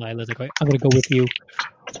course, Lila's like, I'm going to go with you.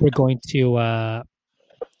 We're going to, we're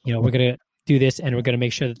going to do this, and we're going to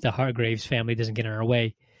make sure that the Hargraves family doesn't get in our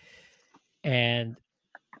way. And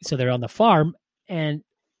so they're on the farm. And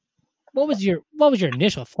what was your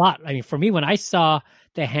initial thought? I mean, for me, when I saw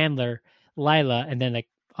the handler, Lila, and then like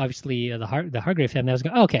obviously the Hargrave family, I was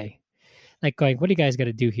going, okay, like going, what are you guys going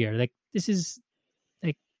to do here? Like this is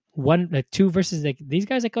like 2 versus like these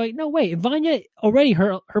guys. Like going, no way. Vanya already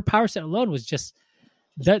her power set alone was just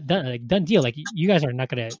done deal. Like you guys are not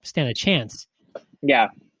going to stand a chance. Yeah.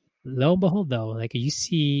 Lo and behold, though, like you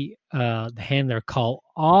see the handler call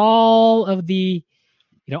all of the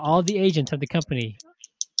agents of the company,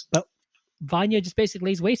 but Vanya just basically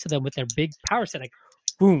lays waste to them with their big power set. Like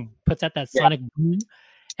boom, puts out that sonic boom,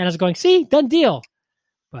 and I was going, see, done deal.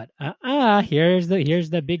 But here's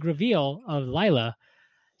the big reveal of Lila.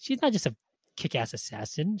 She's not just a kick-ass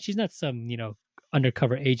assassin. She's not some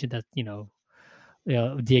undercover agent that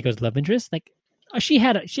Diego's love interest. Like she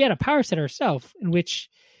had a power set herself in which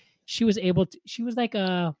she was able to. She was like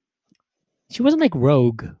she wasn't like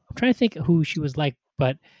Rogue. I'm trying to think who she was like,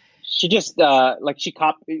 but she just she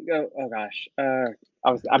copied. Oh gosh,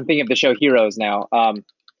 I'm thinking of the show Heroes now.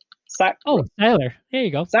 Siler. There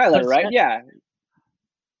you go. Siler, right? Yeah.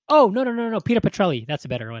 Oh no! Peter Petrelli. That's a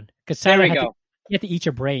better one. Because there we go. You have to eat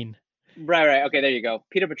your brain. Right. Okay, there you go.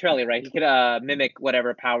 Peter Petrelli, right? He could mimic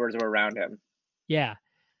whatever powers were around him. Yeah.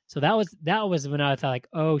 So that was when I thought like,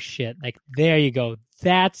 oh shit! Like there you go.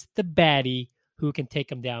 That's the baddie who can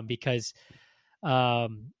take him down because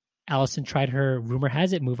Allison tried her rumor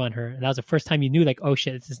has it move on her, and that was the first time you knew like, oh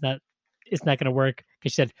shit, it's not going to work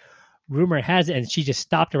because she said rumor has it, and she just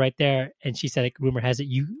stopped her right there, and she said like, rumor has it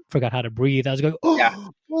you forgot how to breathe. I was going,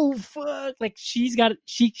 oh fuck! Like she's got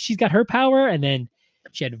her power, and then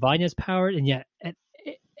she had Vanya's power, and yet at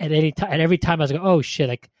every time I was like, oh shit!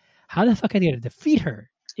 Like how the fuck are they going to defeat her?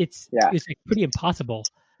 It's like pretty impossible.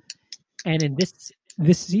 And in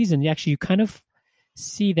this season, you kind of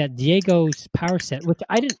see that Diego's power set, which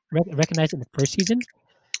I didn't recognize in the first season,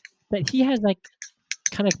 that he has like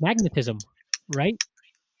kind of magnetism, right?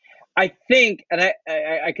 I think, and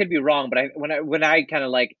I could be wrong, but when I kind of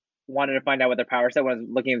like wanted to find out what their power set when I was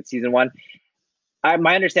looking at season 1,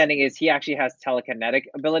 my understanding is he actually has telekinetic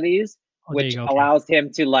abilities, which Okay. allows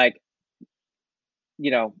him to like,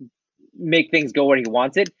 make things go where he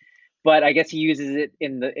wants it. But I guess he uses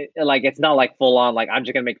it like it's not like full on like I'm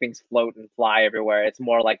just gonna make things float and fly everywhere. It's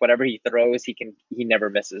more like whatever he throws, he never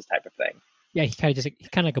misses type of thing. Yeah, he kind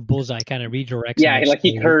of like a bullseye, kind of redirects. Yeah,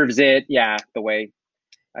 he curves it. Yeah, the way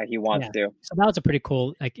he wants to. So that was a pretty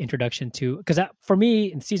cool like introduction to, because for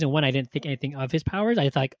me in season 1, I didn't think anything of his powers. I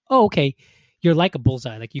thought, like, oh, okay, you're like a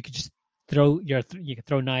bullseye. Like you could just you can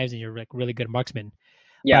throw knives and you're like really good marksman.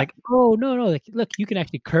 Yeah. Like, oh no, like look, you can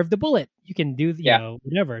actually curve the bullet. You can do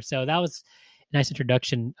whatever. So that was a nice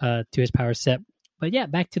introduction to his power set. But yeah,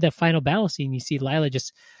 back to the final battle scene, you see Lila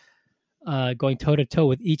just going toe to toe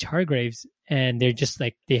with each Hargraves, and they're just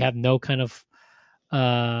like they have no kind of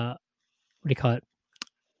what do you call it?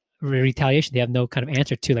 Retaliation. They have no kind of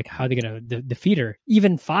answer to like how they're gonna defeat her.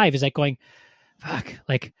 Even 5 is like going, fuck,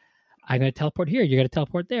 like I'm gonna teleport here, you're gonna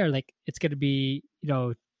teleport there. Like it's gonna be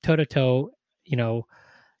toe to toe,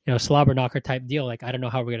 slobber knocker type deal. Like I don't know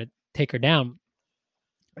how we're gonna take her down.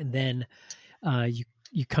 And then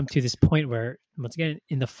you come to this point where once again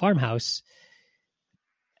in the farmhouse.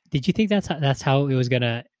 Did you think that's how it was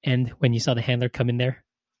gonna end when you saw the handler come in there?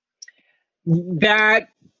 Wait,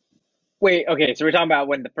 okay, so we're talking about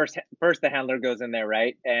when the first the handler goes in there,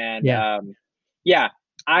 right? And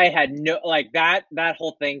I had no like that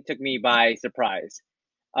whole thing took me by surprise.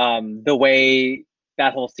 The way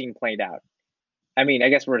that whole scene played out. I mean, I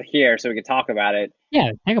guess we're here so we can talk about it.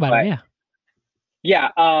 Yeah, think about it. Yeah.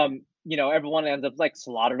 Everyone ends up like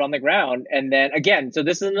slaughtered on the ground, and then again, so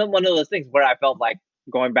this is one of those things where I felt like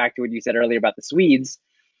going back to what you said earlier about the Swedes.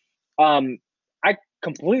 I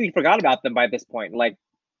completely forgot about them by this point. Like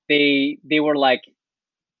they were like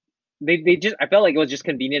they just I felt like it was just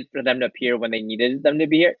convenient for them to appear when they needed them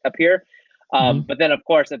to appear. But then of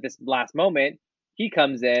course at this last moment he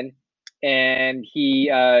comes in and he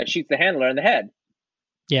shoots the handler in the head.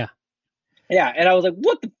 Yeah, and I was like,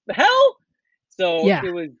 what the hell? So yeah.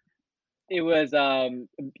 it was a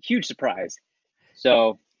huge surprise.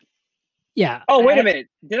 So yeah. Oh, wait a minute!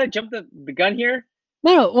 Did I jump the gun here?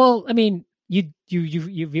 No. Well, I mean, you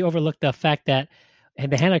overlooked the fact that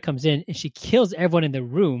the handler comes in and she kills everyone in the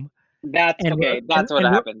room. That's okay. That's what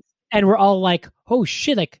happens. And we're all like, "Oh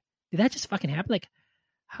shit! Like, did that just fucking happen? Like,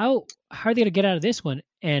 how are they gonna get out of this one?"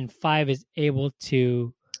 And 5 is able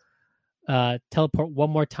to teleport one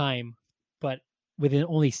more time, but within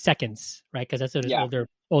only seconds, right? Because that's what his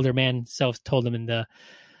older man self told him in their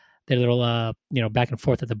little back and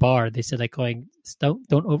forth at the bar. They said like going don't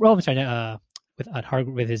over. Oh, I'm sorry. With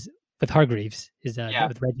Hargreaves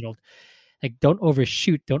with Reginald, like don't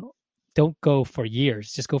overshoot. Don't go for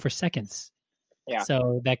years. Just go for seconds. Yeah.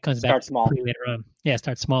 So that comes start back small later on. Yeah,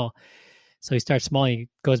 start small. So he starts small. He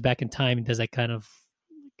goes back in time and does like kind of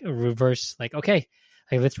a reverse. Like okay,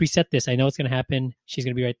 let's reset this. I know it's gonna happen. She's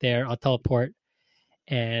gonna be right there. I'll teleport,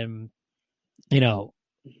 and and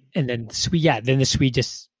then the Swede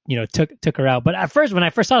just took her out. But at first, when I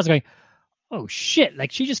first saw it, I was going, "Oh shit!"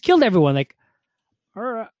 Like she just killed everyone. Like,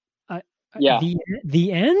 the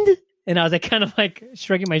end. And I was like, kind of like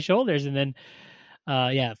shrugging my shoulders. And then,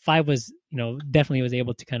 5 was, definitely was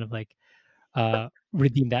able to kind of like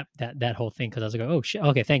redeem that whole thing because I was like, oh shit,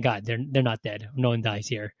 okay, thank God they're not dead. No one dies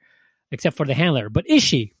here, except for the handler. But is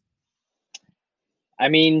she? I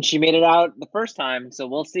mean, she made it out the first time, so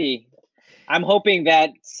we'll see. I'm hoping that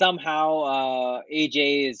somehow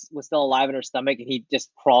AJ was still alive in her stomach and he just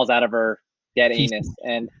crawls out of her dead anus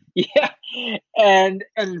and and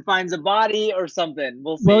finds a body or something.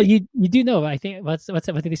 We'll see. Well, you do know. I think what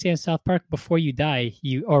did they say in South Park? Before you die,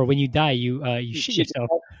 when you die, you shit yourself.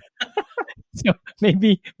 So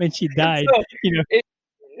maybe when she died,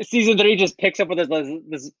 season 3 just picks up with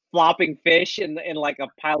this flopping fish in like a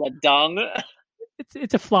pile of dung.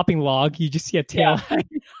 It's a flopping log. You just see a tail. Yeah.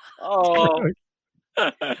 Oh.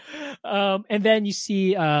 And then you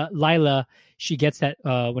see Lila. She gets that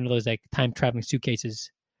one of those like time traveling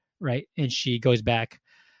suitcases, right? And she goes back,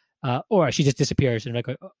 or she just disappears. And like,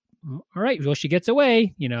 all right, well, she gets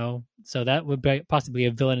away, So that would be possibly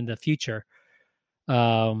a villain in the future.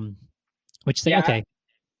 Which is like, okay.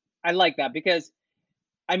 I like that because,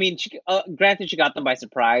 I mean, granted, she got them by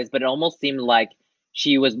surprise, but it almost seemed like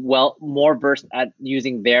she was more versed at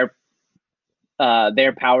using their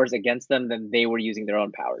powers against them than they were using their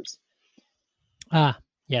own powers.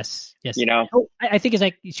 Yes. You know? Oh, I think it's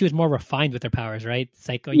like she was more refined with her powers, right? It's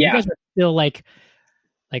like you Yeah. guys are still like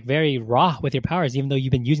very raw with your powers, even though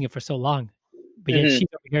you've been using it for so long. But yet Mhm. she's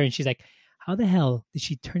over here and she's like, how the hell did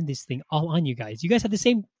she turn this thing all on you guys? You guys had the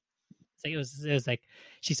same. It's like, it was like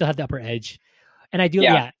she still had the upper edge, and I do.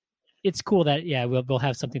 Yeah. Yeah, it's cool that we'll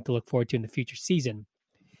have something to look forward to in the future season.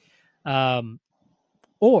 And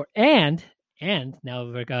now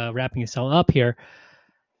we're wrapping this all up here.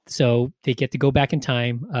 So they get to go back in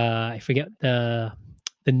time. I forget the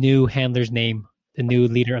new handler's name, the new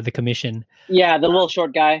leader of the commission. Yeah, the little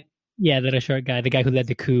short guy. Yeah, the little short guy, the guy who led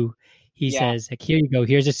the coup. He Yeah. says, like, here you go.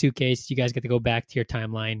 Here's a suitcase. You guys get to go back to your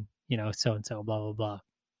timeline, so and so, blah, blah, blah.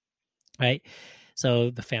 Right?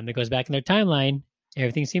 So the family goes back in their timeline.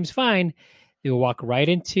 Everything seems fine. They will walk right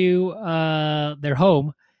into their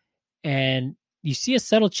home, and you see a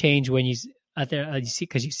subtle change when you out there. You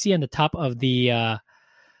see on the top of the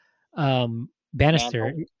banister.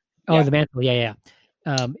 Mantle. Oh, Yeah. the mantle. Yeah.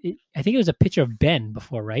 I think it was a picture of Ben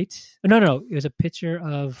before, right? No. It was a picture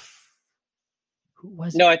of who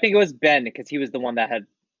was No, it? I think it was Ben because he was the one that had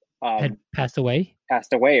Had passed away.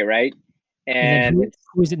 passed away, right? And then And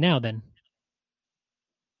who is it now? Then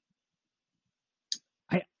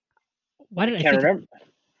why did I can't think remember.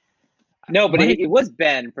 No, but why it, did- it was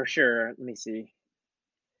Ben for sure. Let me see.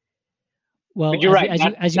 well, But you're right.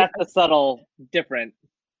 As you, That's a subtle different.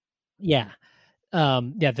 yeah,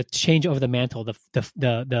 the change over the mantle,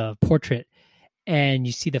 the portrait, and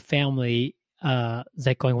you see the family is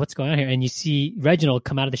like going, "What's going on here?" And you see Reginald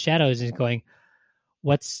come out of the shadows and going,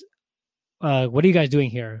 what are you guys doing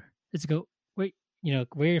here? Let's go. Wait,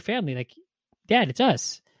 we're your family. Like, Dad, it's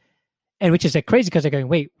us. And which is like crazy because they're going,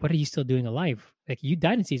 wait, what are you still doing alive? Like, you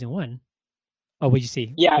died in season 1. Oh, what'd you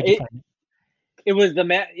see? Yeah, What'd you find? It was the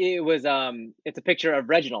man. It was it's a picture of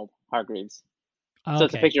Reginald Hargreaves. Oh, So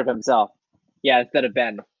it's a okay. picture of himself. Yeah, instead of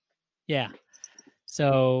Ben. Yeah.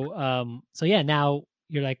 So yeah, now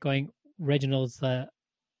you're like going, Reginald's like,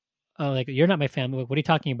 you're not my family. What are you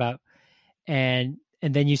talking about? And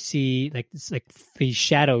then you see like these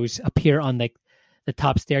shadows appear on like the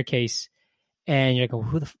top staircase, and you're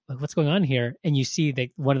like, what's going on here? And you see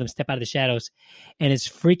like one of them step out of the shadows, and it's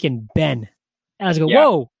freaking Ben. And I was like, Yeah.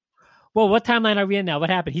 whoa, what timeline are we in now? What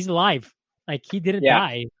happened? He's alive. Like, he didn't Yeah.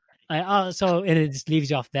 die. And it just leaves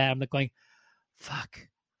you off that. I'm like going, fuck.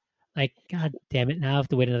 Like, God damn it. Now I have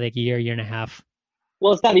to wait another year and a half.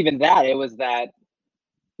 Well, it's not even that. It was that,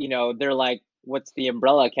 they're like, what's the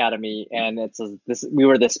Umbrella Academy? And we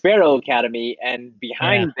were the Sparrow Academy, and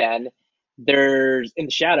behind Ben, there's in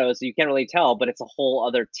the shadows, so you can't really tell, but it's a whole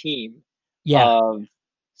other team Yeah. of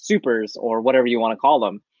supers or whatever you want to call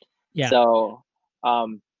them. Yeah. So,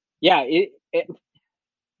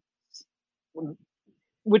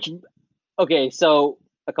 so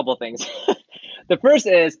a couple of things. The first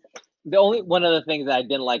is one of the things that I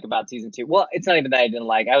didn't like about season 2. Well, it's not even that I didn't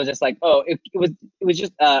like. I was just like, it was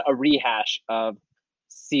just a rehash of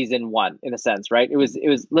season 1 in a sense, right? It was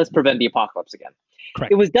let's prevent the apocalypse again.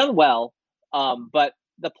 Correct. It was done well, but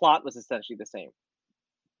the plot was essentially the same.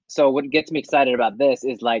 So what gets me excited about this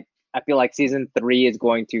is like, I feel like season 3 is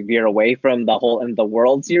going to veer away from the whole in the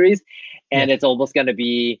world series, and it's almost going to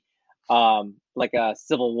be like a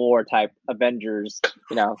Civil War type Avengers,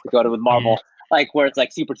 to go to with Marvel, like where it's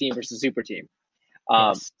like super team versus super team.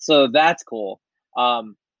 Yes. So that's cool.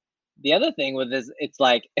 The other thing with this, it's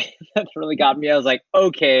like that really got me. I was like,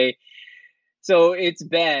 okay, so it's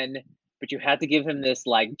Ben, but you had to give him this,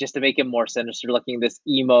 like, just to make him more sinister looking, this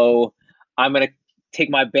emo, I'm gonna take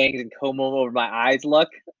my bangs and comb them over my eyes look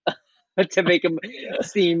to make him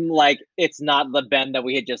seem like it's not the Ben that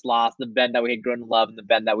we had just lost, the Ben that we had grown to love, and the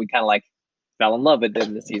Ben that we kind of like fell in love with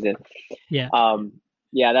in the season. Yeah.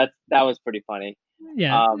 That was pretty funny.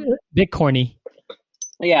 Yeah. Bit corny.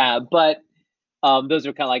 Yeah, but those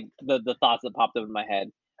are kind of like the thoughts that popped up in my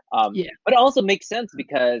head. But it also makes sense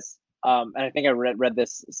because, and I think I read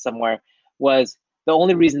this somewhere, was the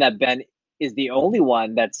only reason that Ben is the only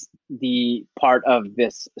one that's the part of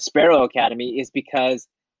this Sparrow Academy is because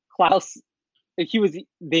Klaus,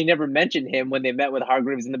 they never mentioned him when they met with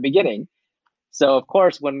Hargreaves in the beginning. So of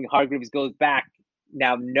course, when Hargreaves goes back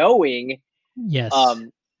now, knowing Yes.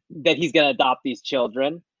 that he's going to adopt these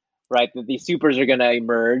children, right? That these supers are going to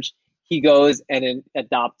emerge. He goes and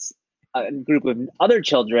adopts a group of other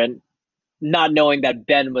children, not knowing that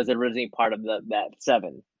Ben was originally part of that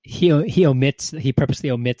 7. He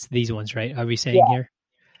purposely omits these ones, right? Are we saying here?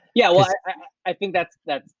 Yeah, well, I think that's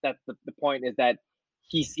the point, is that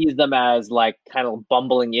he sees them as like kind of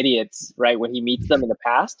bumbling idiots, right? When he meets them in the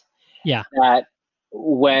past. Yeah. That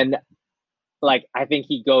when, like, I think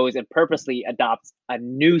he goes and purposely adopts a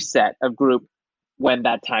new set of group when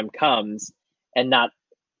that time comes, and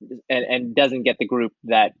doesn't get the group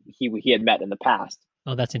that he had met in the past.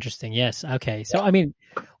 Oh, that's interesting. Yes. Okay. So, I mean,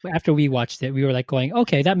 after we watched it, we were like going,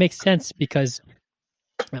 okay, that makes sense because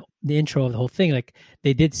the intro of the whole thing, like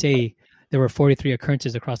they did say there were 43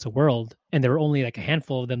 occurrences across the world, and there were only like a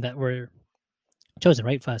handful of them that were chosen,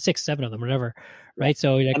 right? 6, 7 of them, whatever, right?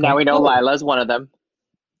 So, and now we know Lila's one of them.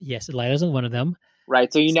 Yes, Lila's one of them.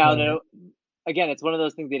 Right. So you now know. Again, it's one of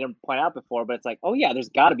those things they didn't point out before, but it's like, oh yeah, there's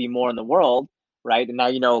got to be more in the world, right? And now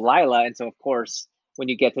you know Lila, and so of course, when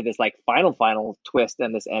you get to this like final twist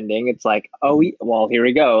and this ending, it's like, oh, well, here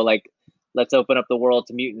we go. Like, let's open up the world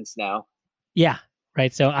to mutants now. Yeah,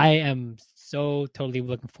 right. So I am so totally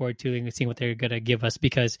looking forward to seeing what they're gonna give us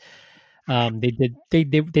because they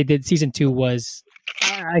did season 2 was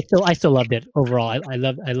I still loved it overall. I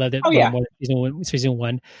loved it more than season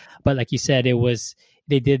 1, but like you said,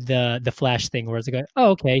 they did the Flash thing where it's like, oh,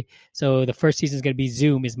 okay, so the first season is going to be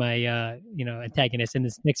Zoom is my antagonist, and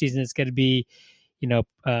this next season is going to be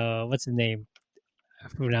what's his name? I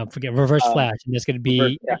forget. Reverse Flash, and there's going to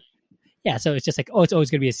be so it's just like, oh, it's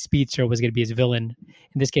always going to be a speedster, was going to be his villain.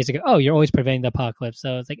 In this case, like, oh, you're always preventing the apocalypse.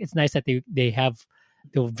 So it's like it's nice that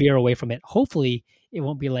they'll veer away from it. Hopefully, it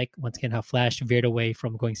won't be like once again how Flash veered away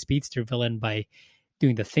from going speedster villain by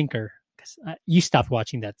doing the Thinker. Because you stopped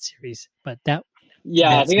watching that series, but that.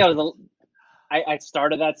 Yeah, I think that was I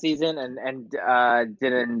started that season and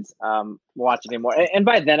didn't watch it anymore. And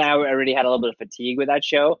by then I already had a little bit of fatigue with that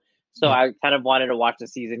show. So I kind of wanted to watch the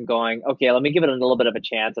season going, okay, let me give it a little bit of a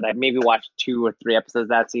chance. And I maybe watched 2 or 3 episodes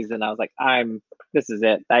that season. I was like, this is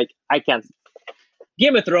it. I can't.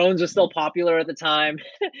 Game of Thrones was still popular at the time.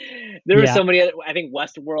 There were so many, I think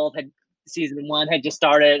Westworld had season 1 had just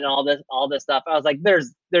started and all this stuff. I was like,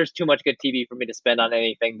 there's too much good TV for me to spend on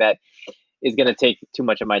anything that is going to take too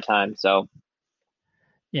much of my time. So,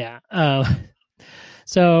 yeah.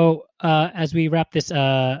 So as we wrap this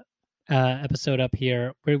episode up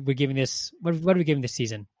here, we're giving this. What are we giving this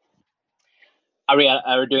season? Are we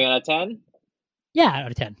doing it out of 10? Yeah, out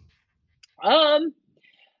of 10. I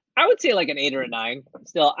would say like an 8 or a 9.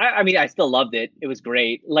 Still, I mean, I still loved it. It was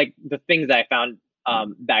great. Like the things that I found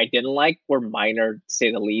that I didn't like were minor, to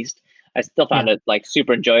say the least. I still found it like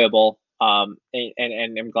super enjoyable. And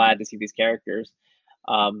I'm glad to see these characters.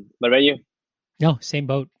 What about you? No, same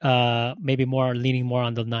boat. Maybe leaning more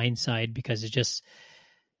on the 9 side because it's just,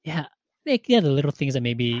 the little things that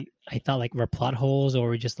maybe I thought like were plot holes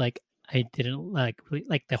or just like I didn't like really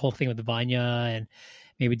like the whole thing with Vanya and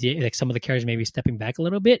maybe like some of the characters maybe stepping back a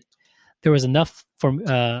little bit. There was enough for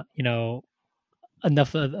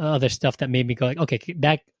enough other stuff that made me go like, okay,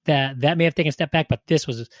 that may have taken a step back, but this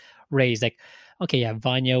was raised. Like, okay, yeah,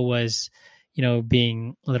 Vanya was,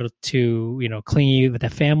 being a little too, clingy with the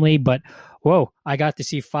family, but whoa, I got to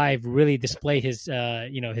see 5 really display his,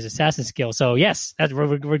 his assassin skill. So yes,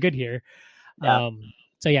 we're good here. Yeah.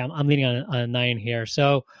 I'm leaning on a 9 here.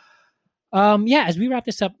 So, as we wrap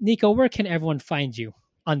this up, Nico, where can everyone find you?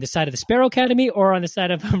 On the side of the Sparrow Academy or on the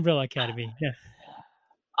side of Umbrella Academy? Yeah.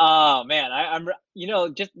 Oh man, I'm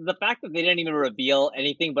just the fact that they didn't even reveal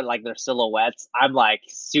anything but like their silhouettes. I'm like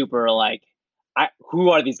super like,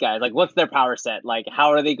 who are these guys? Like, what's their power set? Like,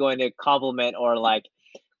 how are they going to complement or like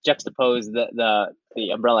juxtapose the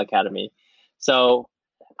Umbrella Academy? So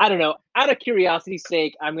I don't know. Out of curiosity's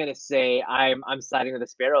sake, I'm gonna say I'm siding with the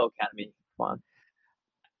Sparrow Academy. Come on.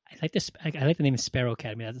 I like this. I like the name of Sparrow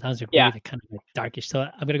Academy. That sounds like really kind of like darkish. So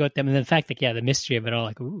I'm gonna go with them. And then the fact that the mystery of it all,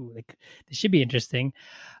 like, ooh, like this should be interesting.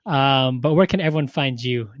 But where can everyone find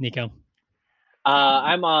you, Nico?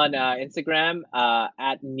 I'm on Instagram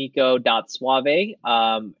at nico.suave.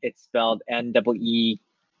 It's spelled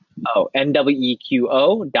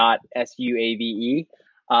NWEQO.SUAVE.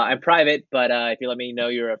 I'm private, but if you let me know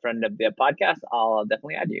you're a friend of the podcast, I'll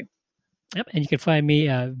definitely add you. Yep, and you can find me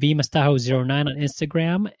vmastajo09 on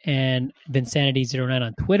Instagram and Vinsanity09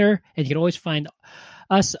 on Twitter. And you can always find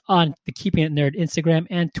us on the Keeping It Nerd Instagram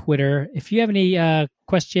and Twitter. If you have any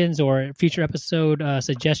questions or future episode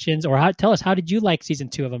suggestions, or tell us how did you like season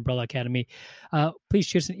 2 of Umbrella Academy, please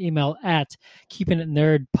shoot us an email at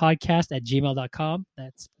keepingitnerdpodcast@gmail.com.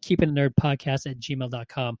 That's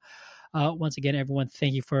keepingitnerdpodcast@gmail.com. Once again, everyone,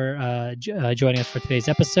 thank you for joining us for today's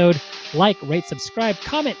episode. Like, rate, subscribe,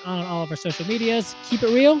 comment on all of our social medias. Keep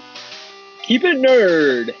it real. Keep it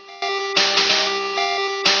nerd.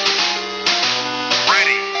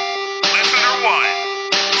 Ready. Listener 1.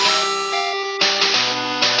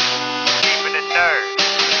 Keeping it nerd.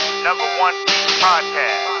 #1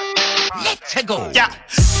 podcast. Let's go. Yeah.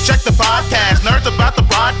 check the podcast. Nerds about the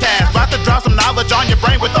broadcast. About to drop some knowledge on your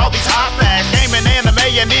brain with all these hot facts. Gaming, anime,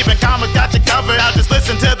 and even comics got you covered. Now just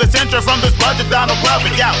listen to this intro from this budget Donald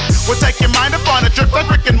Glover. Yeah, we'll take your mind up on a trip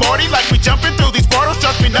like Rick and Morty. Like we jumping through these portals.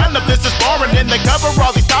 Trust me, none of this is boring. And they cover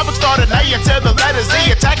all these topics, starting A until the letter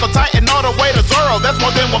Z. Attack on Titan all the way to Zoro. That's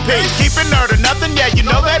more than one piece. Keep it nerd or nothing. Yeah, you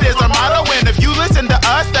know that is our motto. And if you listen to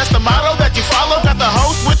us, that's the motto that you follow. Got the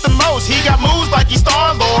host with the most. He got moves like he's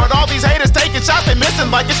Star-Lord. All these haters taking shots, they missing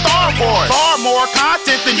like it's Star Wars. Far more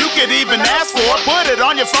content than you could even ask for. Put it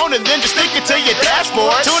on your phone and then just stick it to your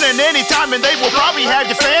dashboard. Tune in anytime and they will probably have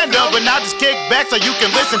your fandom. But now just kick back so you can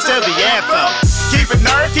listen to the anthem.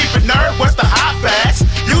 Keep it nerd, what's the hot facts?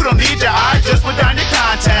 You don't need your eyes, just put down your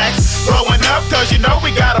contacts. Blowing up cause you know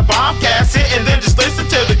we got a bombcast. Sit and then just listen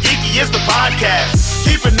to the Geeky is the podcast.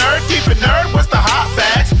 Keep it nerd, what's